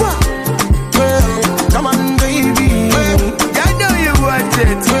 Super, come on baby, I know you want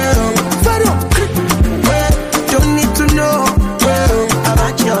it. Don't need to know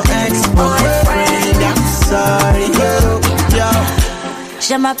about your ex-boyfriend. I'm sorry,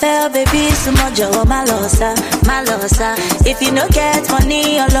 Je m'appelle baby, c'est mon job, malosa. If you no get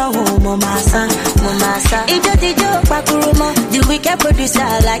money, alone, mon massa. Ijo, pakurumo, the wicked producer,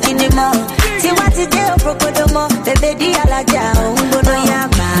 like in the mall. See what it do, prokodomo, baby, di alaja, ungono ya,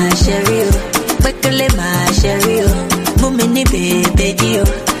 my sherry, quickly, my sherry, mumini, baby,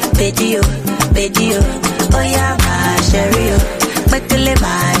 oh yeah, my sherry, quickly,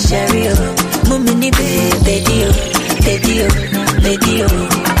 my sherry, mumini, baby,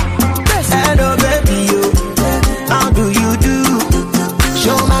 hello baby, yo, how do you do?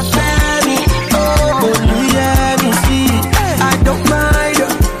 Show my family, oh, let me see. I don't mind,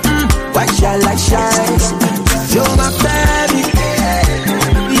 why shall I shine? Show my family,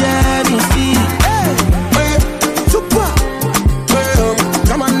 let me see. Super,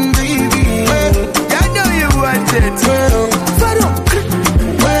 come on baby, I know you want it.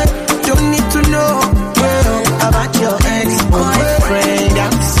 Don't need to know about your ex-boyfriend.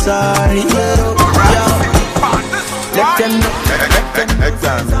 I'm sorry, yo. Let them know.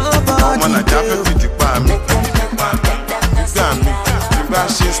 I'm on a job to the palm.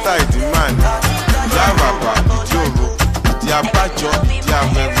 She style the man. Yaraba, Joro, the Abajo, the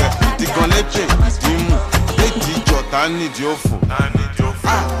Amebe, the Golepe, the Mu, the Jota, and the Ofo.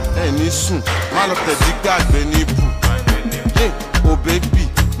 Any soon, man of the Diga Benipu. Hey, oh baby,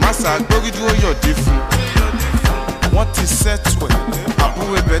 Massa, go do your different. What is set well? Abu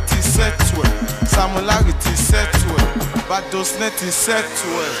Betty set well. Samularity set well. Battles net is set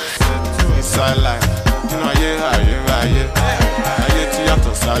well. It's our life. You know, aye, to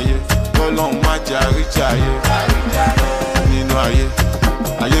yato saye. Go long, maja, rich aye. Nino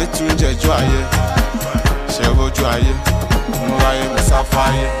aye, tunje jo aye. Shevo jo aye. Muraye,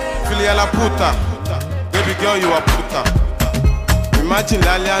 Musafaye. Filia la puta. Baby girl, you are puta. Imagine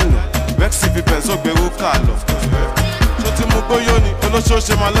Laliano. Vex if you penso beru kalo. Shoti mu goyoni,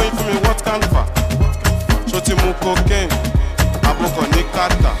 olosho ma lóyún fún mi what canva. Shoti mu cocaine, aboko ní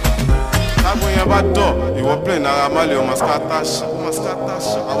kata. Tágbó yẹn bá dọ̀, ìwọ play Naira Marley o mascata ṣá.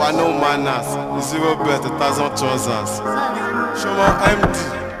 Àwa no manners, 0 bet 1,000 trousers. Ṣọmọ MD,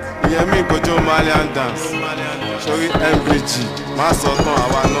 ìyẹn mi ìgbójó Malian dance. Sori MBG, má sọ tán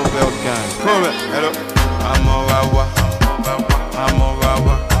àwa Nobel gang. Kọ́mẹ̀ ẹ̀rọ amọ̀rawa.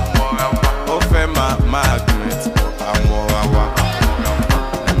 Ó fẹ́ máa magnet. Amọ̀rawa.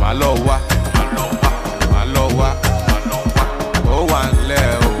 Má lọ wá. Ó wà ńlẹ̀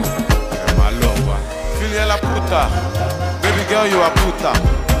o. Má lọ wá. Filia la puta. Baby girl, you are puta.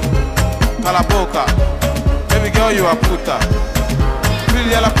 Calaboca. Baby girl, you are puta.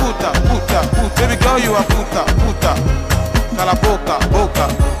 Filia la puta. Baby girl, you are puta. Calaboca, boca.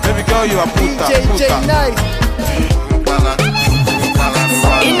 Baby girl, you are puta. DJ Nice.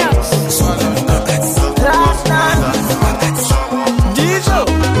 Dijo,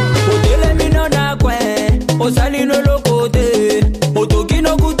 odele mi no na kwe, osali no lokote, otoki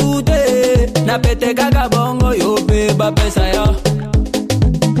no kutute, na pete kaka bongo yo pe ba pesa ya.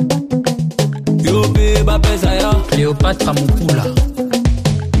 Cléopâtre Mukula.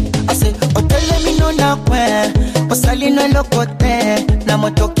 Ase, odele mi no na kwe, osali yokote na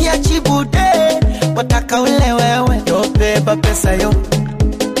motokia chibude wataka ule wewe yo beba pesa yo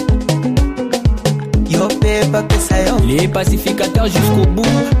beba pesa yo. Les pacificateurs jusqu'au bout,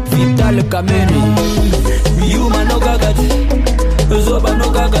 Vital Kameni. Yuma no gagati, Zoba no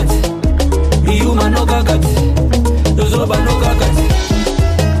gagati. Yuma no gagati, Zoba no gagati.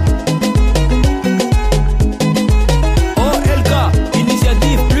 OLK,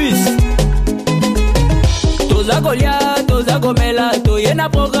 initiative plus. Toza Golia, Toza Gomela, Toyena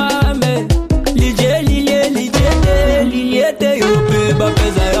programme. Lilie, te yo beba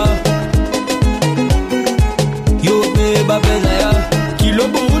pesa yo. Babezaya, Kilo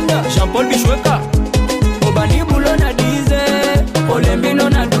Bunda, Jean-Paul Bichweka, Obani Boulon na 10, Olembino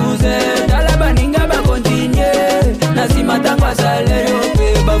na 12, Talabaninga ba continuer, Nasimatangwa sale,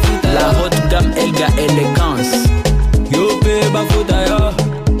 Yope Bafuta. La haute gamme Elga Elegance, Yope Bafuta ya.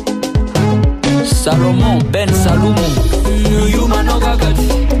 Salomon, Ben Salomon, Yuma no Gagati,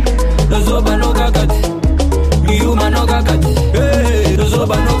 Zoba no Gagati, Yuma no Gagati,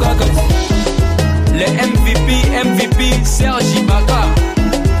 Zoba no Gagati. Le MVP, Serge Ibaka.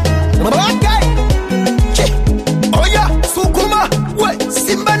 Okay. Oya, Sukuma, we,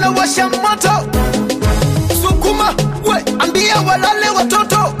 Simba na washa moto. Sukuma, we, ambia walale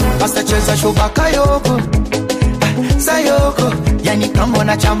watoto. Basta cheza shubaka yoko, sayoko, yani kama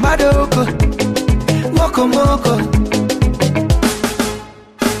na chamba doko. Moko moko.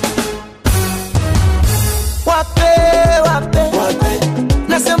 Wape,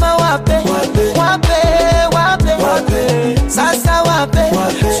 nasema wape. Sasa wape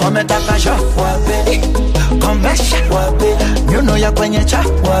Swametaka sha wape Kombesha wape Nyuno ya kwenye cha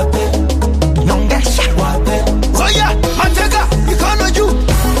wape Nyongesha wape Oya, matega, mikono juu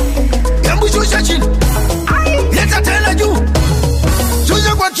Yambu shusha chini Leta tena juu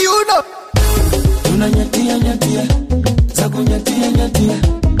Shusha kwa kiuno Tunanyatia Zagu nyatia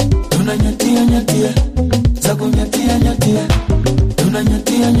Tunanyatia Zagu nyatia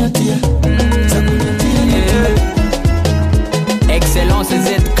Tunanyatia Zagu nyatia Excellence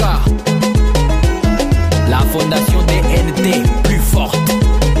ZK, la fondation DNT plus forte.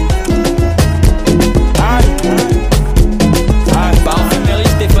 Parfumerie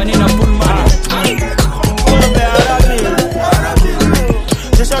Stéphanie Napoulman.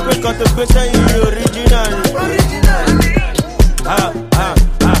 Je sais que quand tu fais ça, il est original.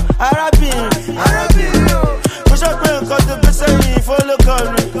 Arabi. Je sais que quand tu fais ça, il faut le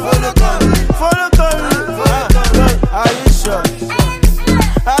calmer. Are you sure?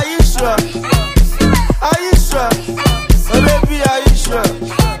 Oh baby, are you sure?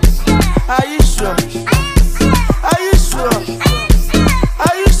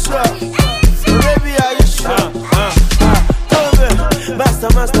 Oh baby, are you sure? Master.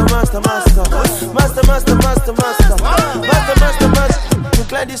 To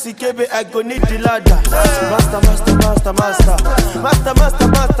climb this IKB, I go need the ladder.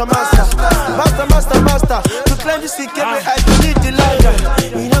 Master. To climb this IKB, I go need the ladder.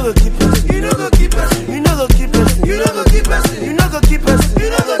 You know go keep us. You know go keep us.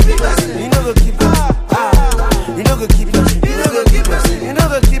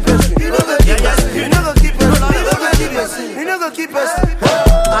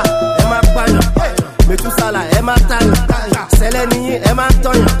 Mais tout ça là, elle m'attend. C'est les nids, elle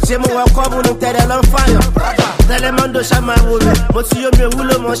m'attend. J'ai mon record pour nous t'aider l'enfant. Tellement de chama roule. Mon tuyau me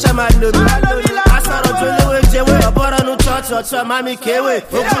roule, mon chama le Asaro jole we jewe. Abora no cho mami kewe.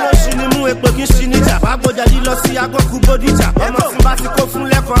 Okuno shini mu e pokin shini ja. Wagbo jadi lo si agbo kubo dija. Omo simba ti ko fun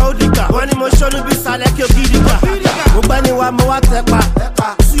lekon odika. Woni mo shonu bi sale ke bidika. Mo gba ni wa mo wa tepa.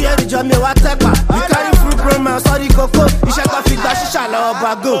 Suye ri jo mi wa tepa. We carry fruit from my sorry coco. Ise ka fi gba shisha lo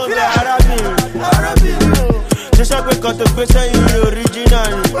bago. Arabi. Je sais que quand tu fais ça, il est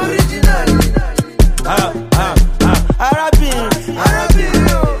original. Arabi.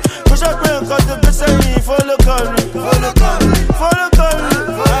 Je sais que quand tu fais ça, il faut le calmer.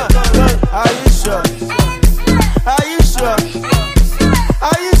 Are you sure?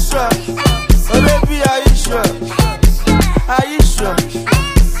 Oh baby, are you sure?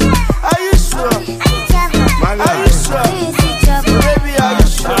 Baby, are you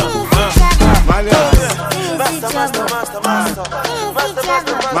sure?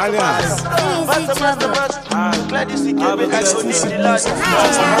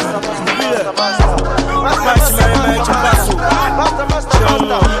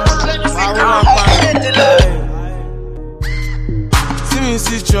 See me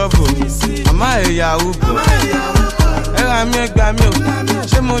see trouble, I'm a Yahoo boy. I'm a Gamio,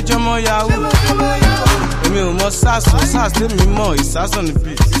 Jemo Yahoo. mọ sars tèmi mọ̀ ìsás on the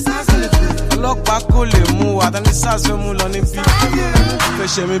beat. Ọlọ́pàá kò lè mú wa tani sars fẹ́ mú lọ ní bí. Wọ́n fẹ́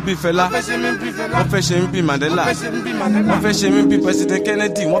ṣe mí bí Fẹlá, wọ́n fẹ́ ṣe mí bí Mandela, wọ́n fẹ́ ṣe mí bí President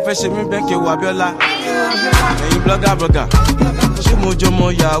Kennedy, wọ́n fẹ́ ṣe mí bẹ́ẹ̀ kí ewu Abíọ́lá. Ẹ̀yin blogger ṣé mo jọ mọ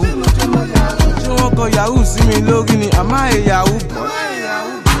yahoo? Ṣé wọ́n kọ yahoo sí mi lórí ni àmọ́ ẹ̀ yahoo boy?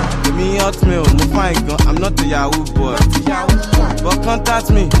 Èmi hotmail mo fine gan, I'm not a yahoo boy. But contact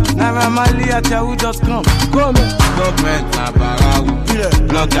me, nairamarley@yahoo.com. Government na barawu,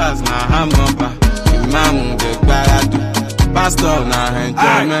 bloggers na hamgamba, imam de gbaradu, pastor na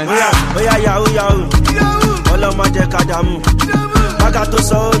enjoyment. Oya yahoo, ọlọ́mọ jẹ́ ká dààmú. Bága tó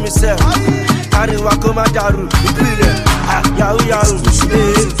sọ omi sẹ́, káríwá kó má dàrú. Ìpìlẹ̀ yahoo,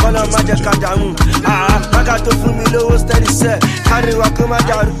 ọlọ́mọ jẹ́ ká dààmú. Bága tó fún mi lówó steady sẹ́, káríwá kó má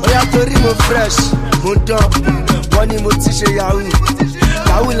dàrú. Oya torí mo fresh, mo dán, wọ́n ní mo ti ṣe yahoo.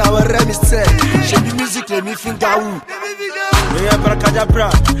 Yahoo làwọn ọ̀rẹ́ mi sẹ́, ṣe bí music lèmi fi ń dáwù. Ìyẹn Brakadabra,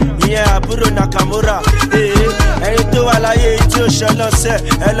 ìyẹn àbúrò Nakamura. Ẹyin tó wà láyé tí ó ṣe lọ́sẹ̀,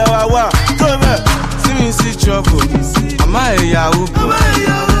 ẹ lọ́wọ́ wà tó mẹ́. See me see trouble, àmọ́ ẹ̀ yahoo boy.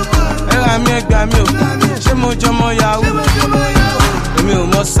 Ẹ ra mi ẹgbà mi ò, ṣé mo jọ mọ yahoo? Èmi ò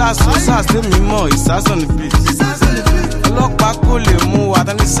mọ sars tèmi mọ̀ ìsás on the beat. Ọlọ́pàá kò lè mú wa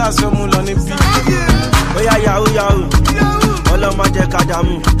tani sars fẹ́ mú lọ ní bí. Oya yahoo, ọlọ́mọ jẹ́ ká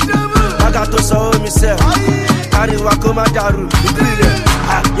dààmú. Bága tó sọ omi sẹ́, káríwá kó má dàrú. Ìpìlẹ̀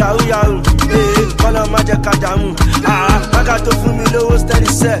yahoo, ọlọ́mọ jẹ́ ká dààmú. Bága tó fún mi lówó steady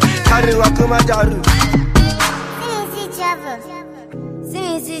sẹ́, káríwá kó má dàrú.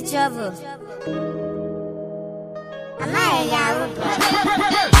 See trouble. I'm not a yahoo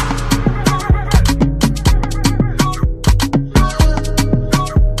boy.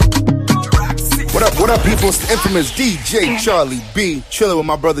 What up, people? It's the infamous DJ Charlie B. Chilling with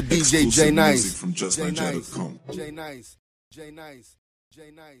my brother DJ J Nice. From JustNiger.com. J Nice.